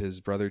Scram with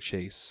his brother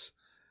Chase,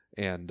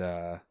 and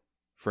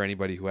for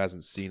anybody who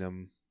hasn't seen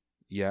him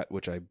yet,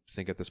 which I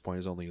think at this point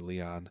is only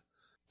Leon,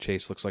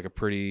 Chase looks like a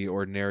pretty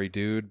ordinary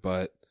dude,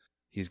 but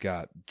he's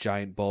got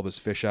giant bulbous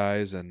fish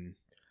eyes, and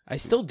I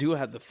still do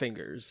have the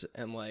fingers,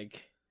 and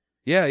like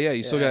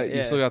you still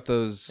got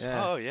those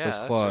Yeah. Oh yeah, those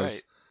that's claws.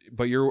 right.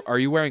 But are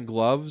you wearing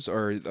gloves,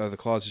 or are the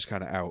claws just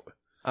kind of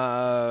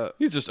out?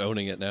 He's just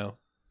owning it now.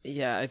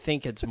 Yeah, I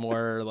think it's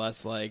more or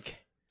less like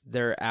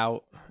they're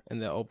out in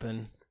the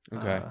open.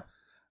 Okay.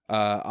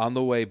 On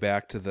the way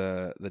back to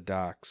the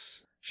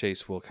docks,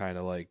 Chase will kind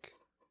of like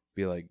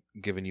be like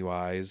giving you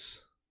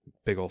eyes,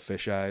 big old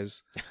fish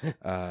eyes.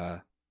 Oh.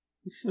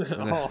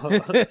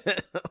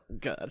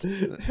 God.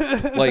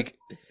 Like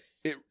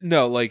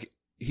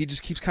he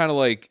just keeps kind of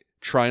like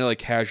trying to like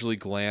casually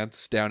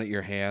glance down at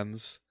your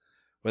hands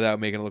without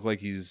making it look like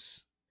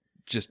he's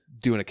just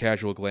doing a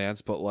casual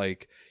glance, but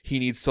like he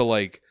needs to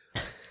like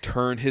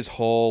turn his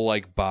whole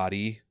like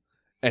body,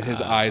 and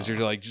his eyes are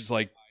like just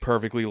like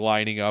perfectly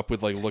lining up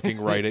with like looking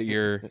right at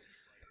your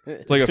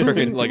like a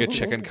freaking like a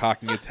chicken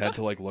cocking its head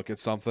to like look at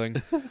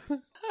something.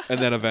 And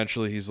then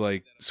eventually he's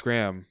like,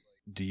 Scram,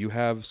 do you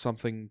have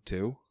something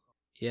too?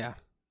 Yeah.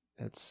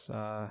 It's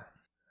I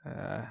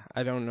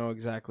don't know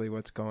exactly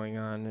what's going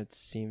on. It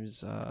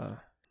seems I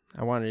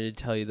wanted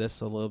to tell you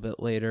this a little bit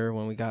later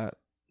when we got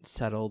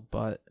settled,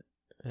 but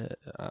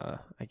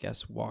I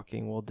guess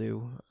walking will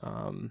do.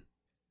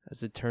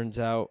 As it turns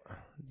out,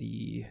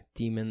 the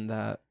demon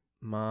that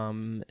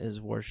Mom is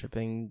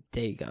worshiping,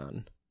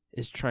 Dagon,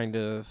 is trying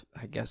to,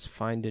 I guess,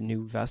 find a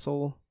new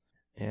vessel,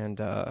 and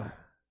I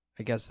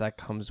guess that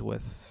comes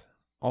with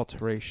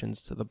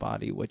alterations to the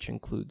body, which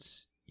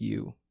includes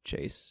you,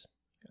 Chase.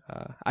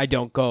 I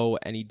don't go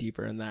any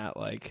deeper in that,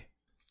 like...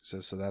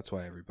 So that's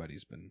why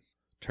everybody's been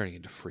turning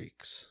into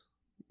freaks.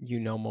 You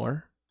know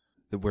more?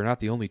 That we're not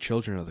the only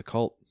children of the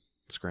cult,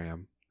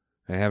 Scram.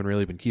 I haven't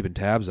really been keeping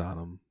tabs on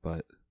them,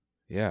 but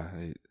yeah,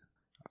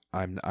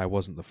 I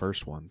wasn't the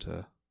first one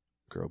to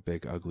grow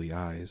big, ugly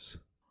eyes.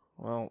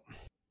 Well,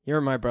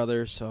 you're my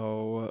brother,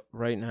 so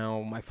right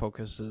now my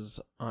focus is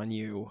on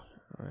you,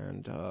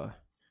 and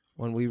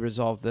when we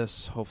resolve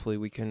this, hopefully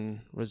we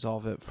can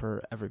resolve it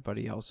for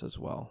everybody else as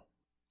well.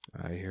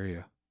 I hear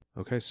you.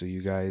 Okay, so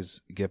you guys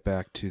get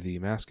back to the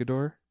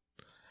Mascador,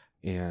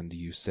 and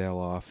you sail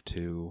off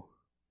to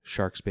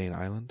Sharksbane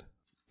Island,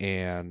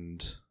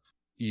 and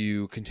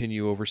you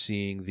continue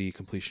overseeing the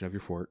completion of your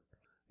fort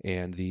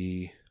and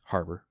the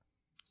harbor,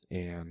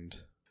 and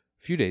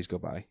a few days go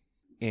by,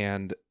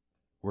 and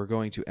we're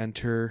going to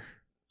enter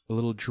a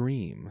little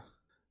dream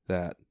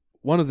that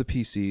one of the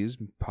PCs,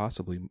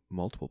 possibly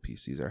multiple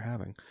PCs, are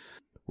having.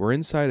 We're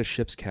inside a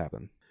ship's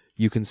cabin.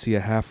 You can see a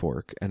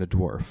half-orc and a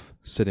dwarf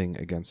sitting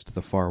against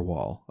the far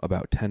wall,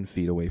 about 10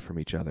 feet away from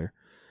each other,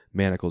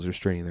 manacles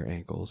restraining their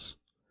ankles.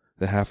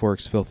 The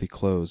half-orc's filthy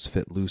clothes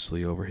fit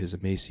loosely over his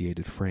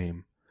emaciated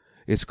frame.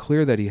 It's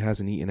clear that he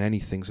hasn't eaten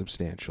anything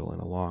substantial in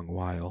a long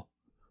while.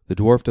 The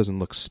dwarf doesn't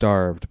look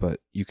starved,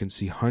 but you can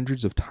see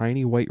hundreds of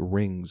tiny white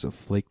rings of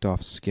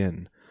flaked-off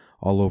skin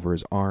all over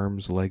his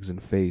arms, legs,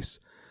 and face,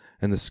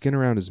 and the skin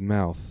around his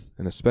mouth,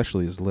 and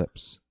especially his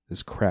lips,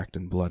 is cracked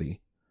and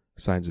bloody,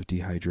 signs of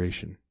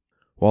dehydration.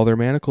 While their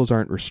manacles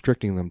aren't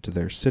restricting them to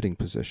their sitting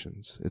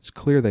positions, it's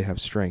clear they have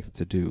strength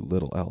to do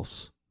little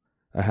else.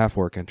 A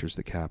half-orc enters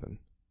the cabin,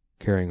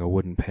 carrying a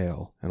wooden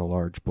pail and a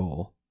large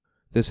bowl.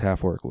 This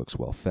half-orc looks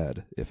well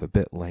fed, if a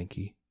bit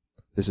lanky.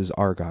 This is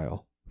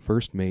Argyle,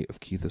 first mate of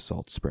Keith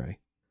Assault Spray.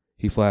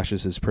 He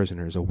flashes his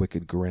prisoners a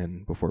wicked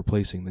grin before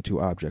placing the two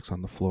objects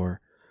on the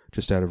floor,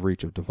 just out of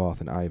reach of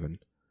Devoth and Ivan,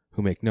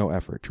 who make no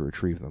effort to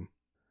retrieve them.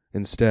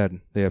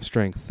 Instead, they have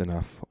strength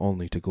enough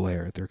only to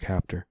glare at their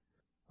captor.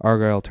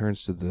 Argyle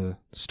turns to the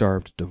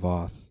starved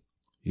Devoth.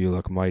 You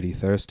look mighty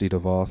thirsty,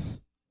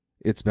 Devoth.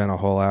 It's been a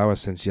whole hour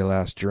since you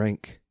last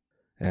drank.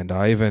 And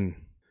Ivan,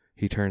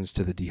 he turns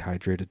to the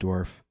dehydrated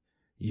dwarf.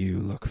 You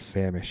look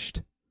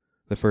famished.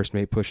 The first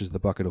mate pushes the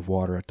bucket of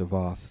water at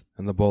Devoth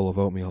and the bowl of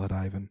oatmeal at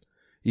Ivan,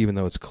 even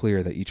though it's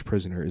clear that each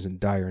prisoner is in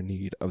dire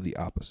need of the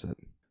opposite.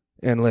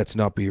 And let's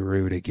not be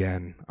rude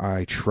again.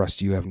 I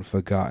trust you haven't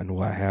forgotten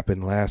what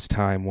happened last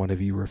time one of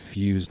you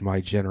refused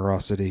my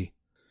generosity.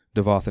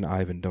 Devoth and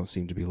Ivan don't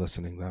seem to be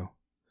listening, though.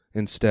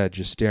 Instead,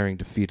 just staring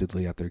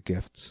defeatedly at their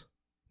gifts.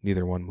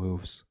 Neither one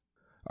moves.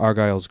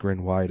 Argyle's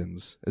grin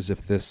widens, as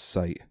if this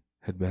sight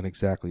had been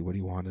exactly what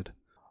he wanted.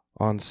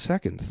 On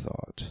second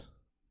thought,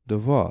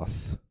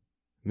 Devoth,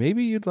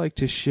 maybe you'd like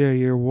to share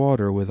your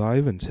water with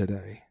Ivan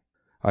today.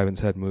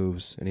 Ivan's head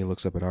moves, and he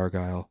looks up at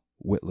Argyle,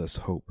 witless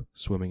hope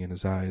swimming in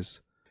his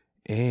eyes.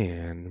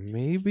 And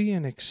maybe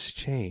in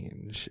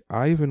exchange,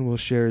 Ivan will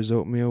share his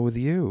oatmeal with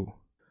you.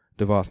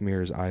 Devoth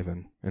mirrors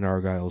Ivan, and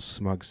Argyle's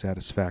smug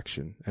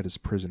satisfaction at his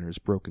prisoner's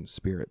broken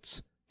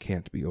spirits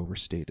can't be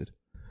overstated.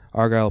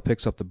 Argyle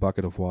picks up the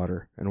bucket of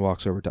water and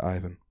walks over to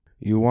Ivan.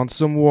 You want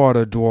some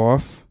water,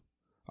 dwarf?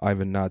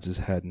 Ivan nods his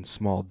head in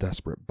small,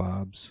 desperate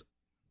bobs.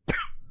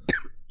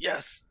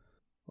 Yes.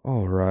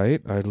 All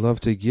right, I'd love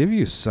to give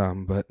you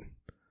some, but...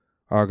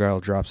 Argyle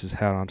drops his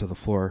hat onto the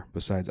floor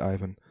beside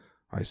Ivan.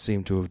 I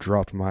seem to have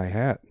dropped my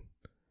hat.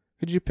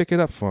 Could you pick it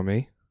up for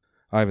me?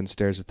 Ivan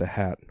stares at the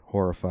hat,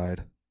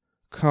 horrified.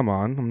 Come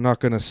on, I'm not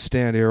going to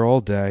stand here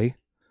all day.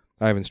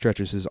 Ivan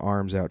stretches his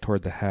arms out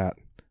toward the hat,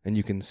 and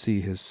you can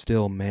see his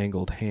still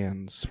mangled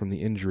hands from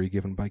the injury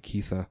given by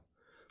Keitha.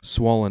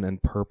 Swollen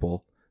and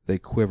purple, they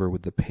quiver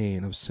with the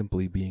pain of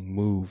simply being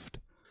moved.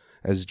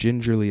 As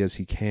gingerly as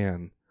he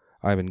can,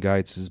 Ivan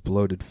guides his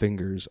bloated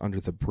fingers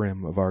under the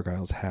brim of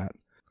Argyle's hat,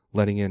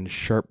 letting in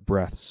sharp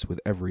breaths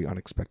with every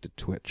unexpected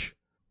twitch.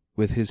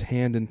 With his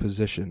hand in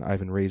position,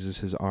 Ivan raises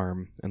his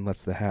arm and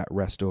lets the hat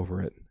rest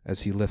over it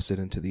as he lifts it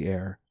into the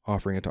air,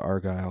 offering it to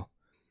Argyle.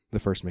 The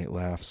first mate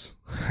laughs.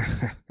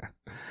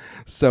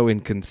 So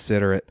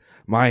inconsiderate.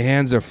 My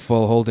hands are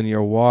full holding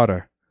your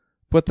water.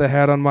 Put the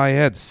hat on my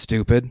head,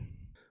 stupid.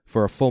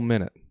 For a full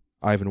minute,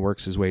 Ivan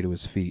works his way to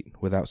his feet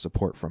without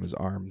support from his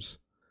arms.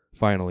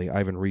 Finally,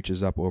 Ivan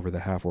reaches up over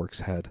the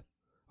half-orc's head,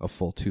 a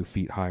full 2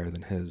 feet higher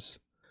than his,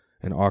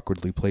 and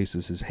awkwardly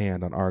places his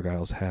hand on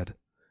Argyle's head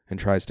and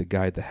tries to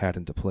guide the hat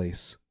into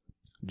place.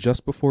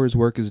 Just before his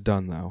work is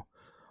done, though,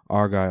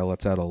 Argyle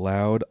lets out a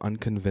loud,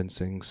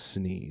 unconvincing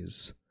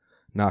sneeze,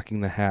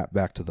 knocking the hat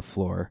back to the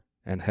floor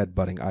and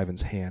headbutting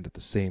Ivan's hand at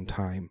the same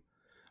time.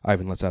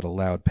 Ivan lets out a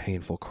loud,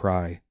 painful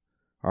cry.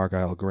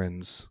 Argyle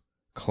grins.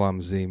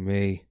 Clumsy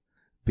me.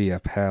 Be a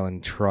pal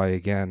and try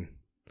again.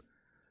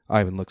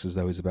 Ivan looks as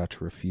though he's about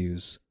to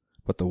refuse,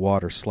 but the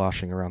water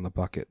sloshing around the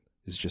bucket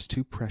is just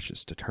too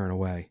precious to turn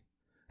away.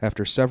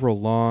 After several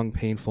long,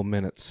 painful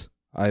minutes,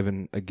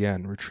 Ivan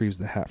again retrieves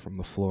the hat from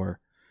the floor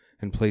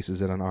and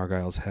places it on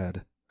Argyle's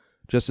head.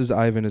 Just as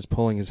Ivan is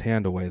pulling his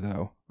hand away,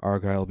 though,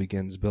 Argyle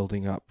begins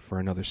building up for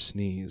another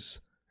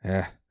sneeze.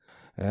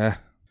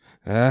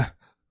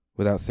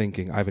 Without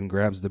thinking, Ivan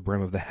grabs the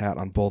brim of the hat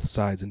on both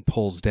sides and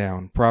pulls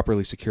down,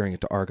 properly securing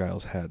it to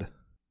Argyle's head.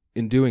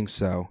 In doing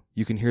so,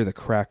 you can hear the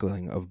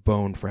crackling of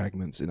bone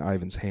fragments in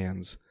Ivan's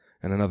hands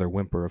and another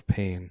whimper of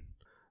pain.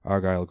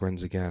 Argyle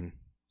grins again.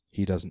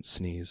 He doesn't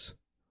sneeze.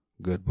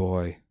 Good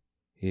boy.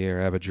 Here,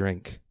 have a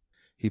drink.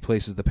 He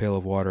places the pail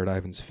of water at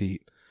Ivan's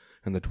feet,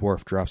 and the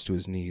dwarf drops to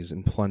his knees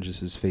and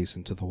plunges his face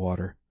into the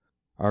water.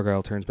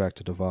 Argyle turns back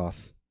to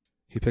Devoth.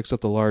 He picks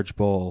up the large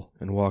bowl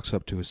and walks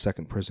up to his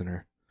second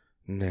prisoner.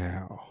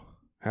 Now,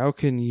 how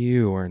can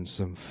you earn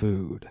some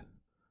food?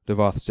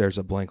 Devoth stares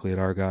up blankly at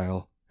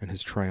Argyle and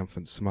his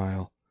triumphant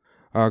smile.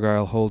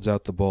 Argyle holds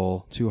out the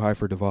bowl, too high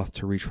for Devoth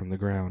to reach from the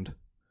ground.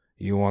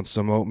 You want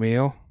some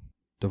oatmeal?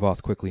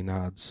 Devoth quickly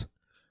nods.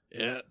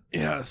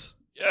 Yes.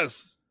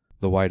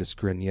 The widest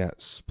grin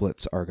yet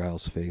splits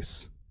Argyle's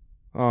face.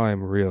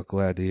 I'm real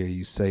glad to hear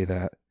you say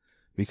that,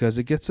 because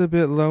it gets a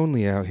bit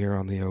lonely out here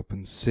on the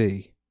open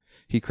sea.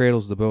 He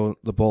cradles the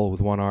bowl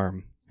with one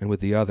arm, and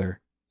with the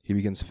other, he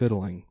begins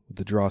fiddling with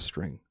the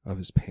drawstring of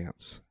his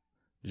pants.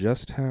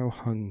 Just how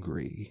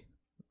hungry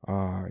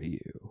are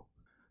you?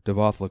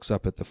 Devoth looks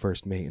up at the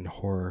first mate in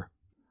horror.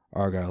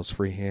 Argyle's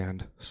free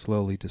hand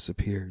slowly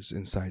disappears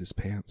inside his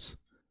pants.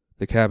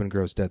 The cabin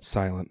grows dead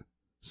silent,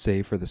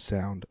 save for the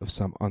sound of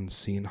some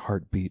unseen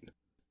heartbeat.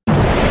 The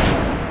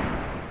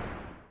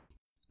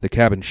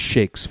cabin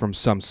shakes from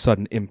some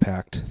sudden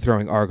impact,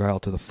 throwing Argyle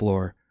to the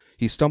floor.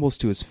 He stumbles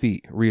to his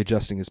feet,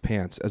 readjusting his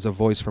pants, as a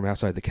voice from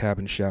outside the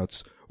cabin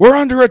shouts, "We're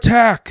under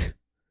attack!"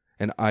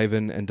 And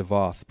Ivan and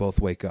Devoth both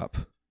wake up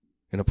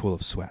in a pool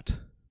of sweat.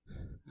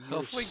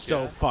 You're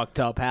so fucked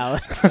up,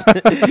 Alex.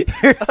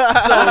 You're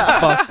so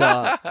fucked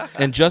up.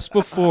 And just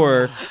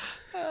before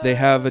they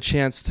have a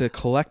chance to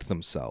collect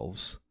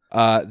themselves,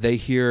 they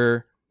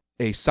hear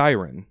a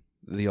siren,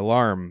 the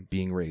alarm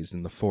being raised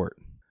in the fort.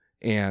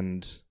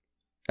 And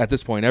at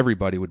this point,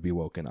 everybody would be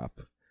woken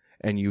up.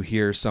 And you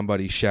hear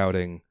somebody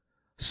shouting,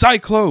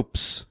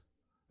 "Cyclopes!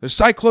 There's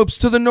Cyclopes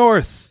to the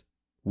north!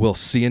 We'll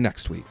see you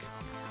next week."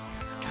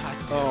 God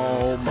damn.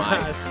 Oh my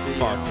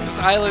fuck. This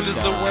island is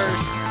the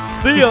worst.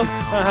 See ya.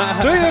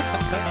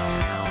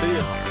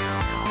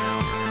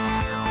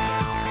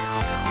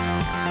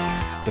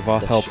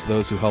 Devoth helps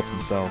those who help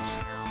themselves.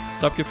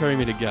 Stop comparing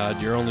me to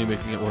God. You're only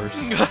making it worse.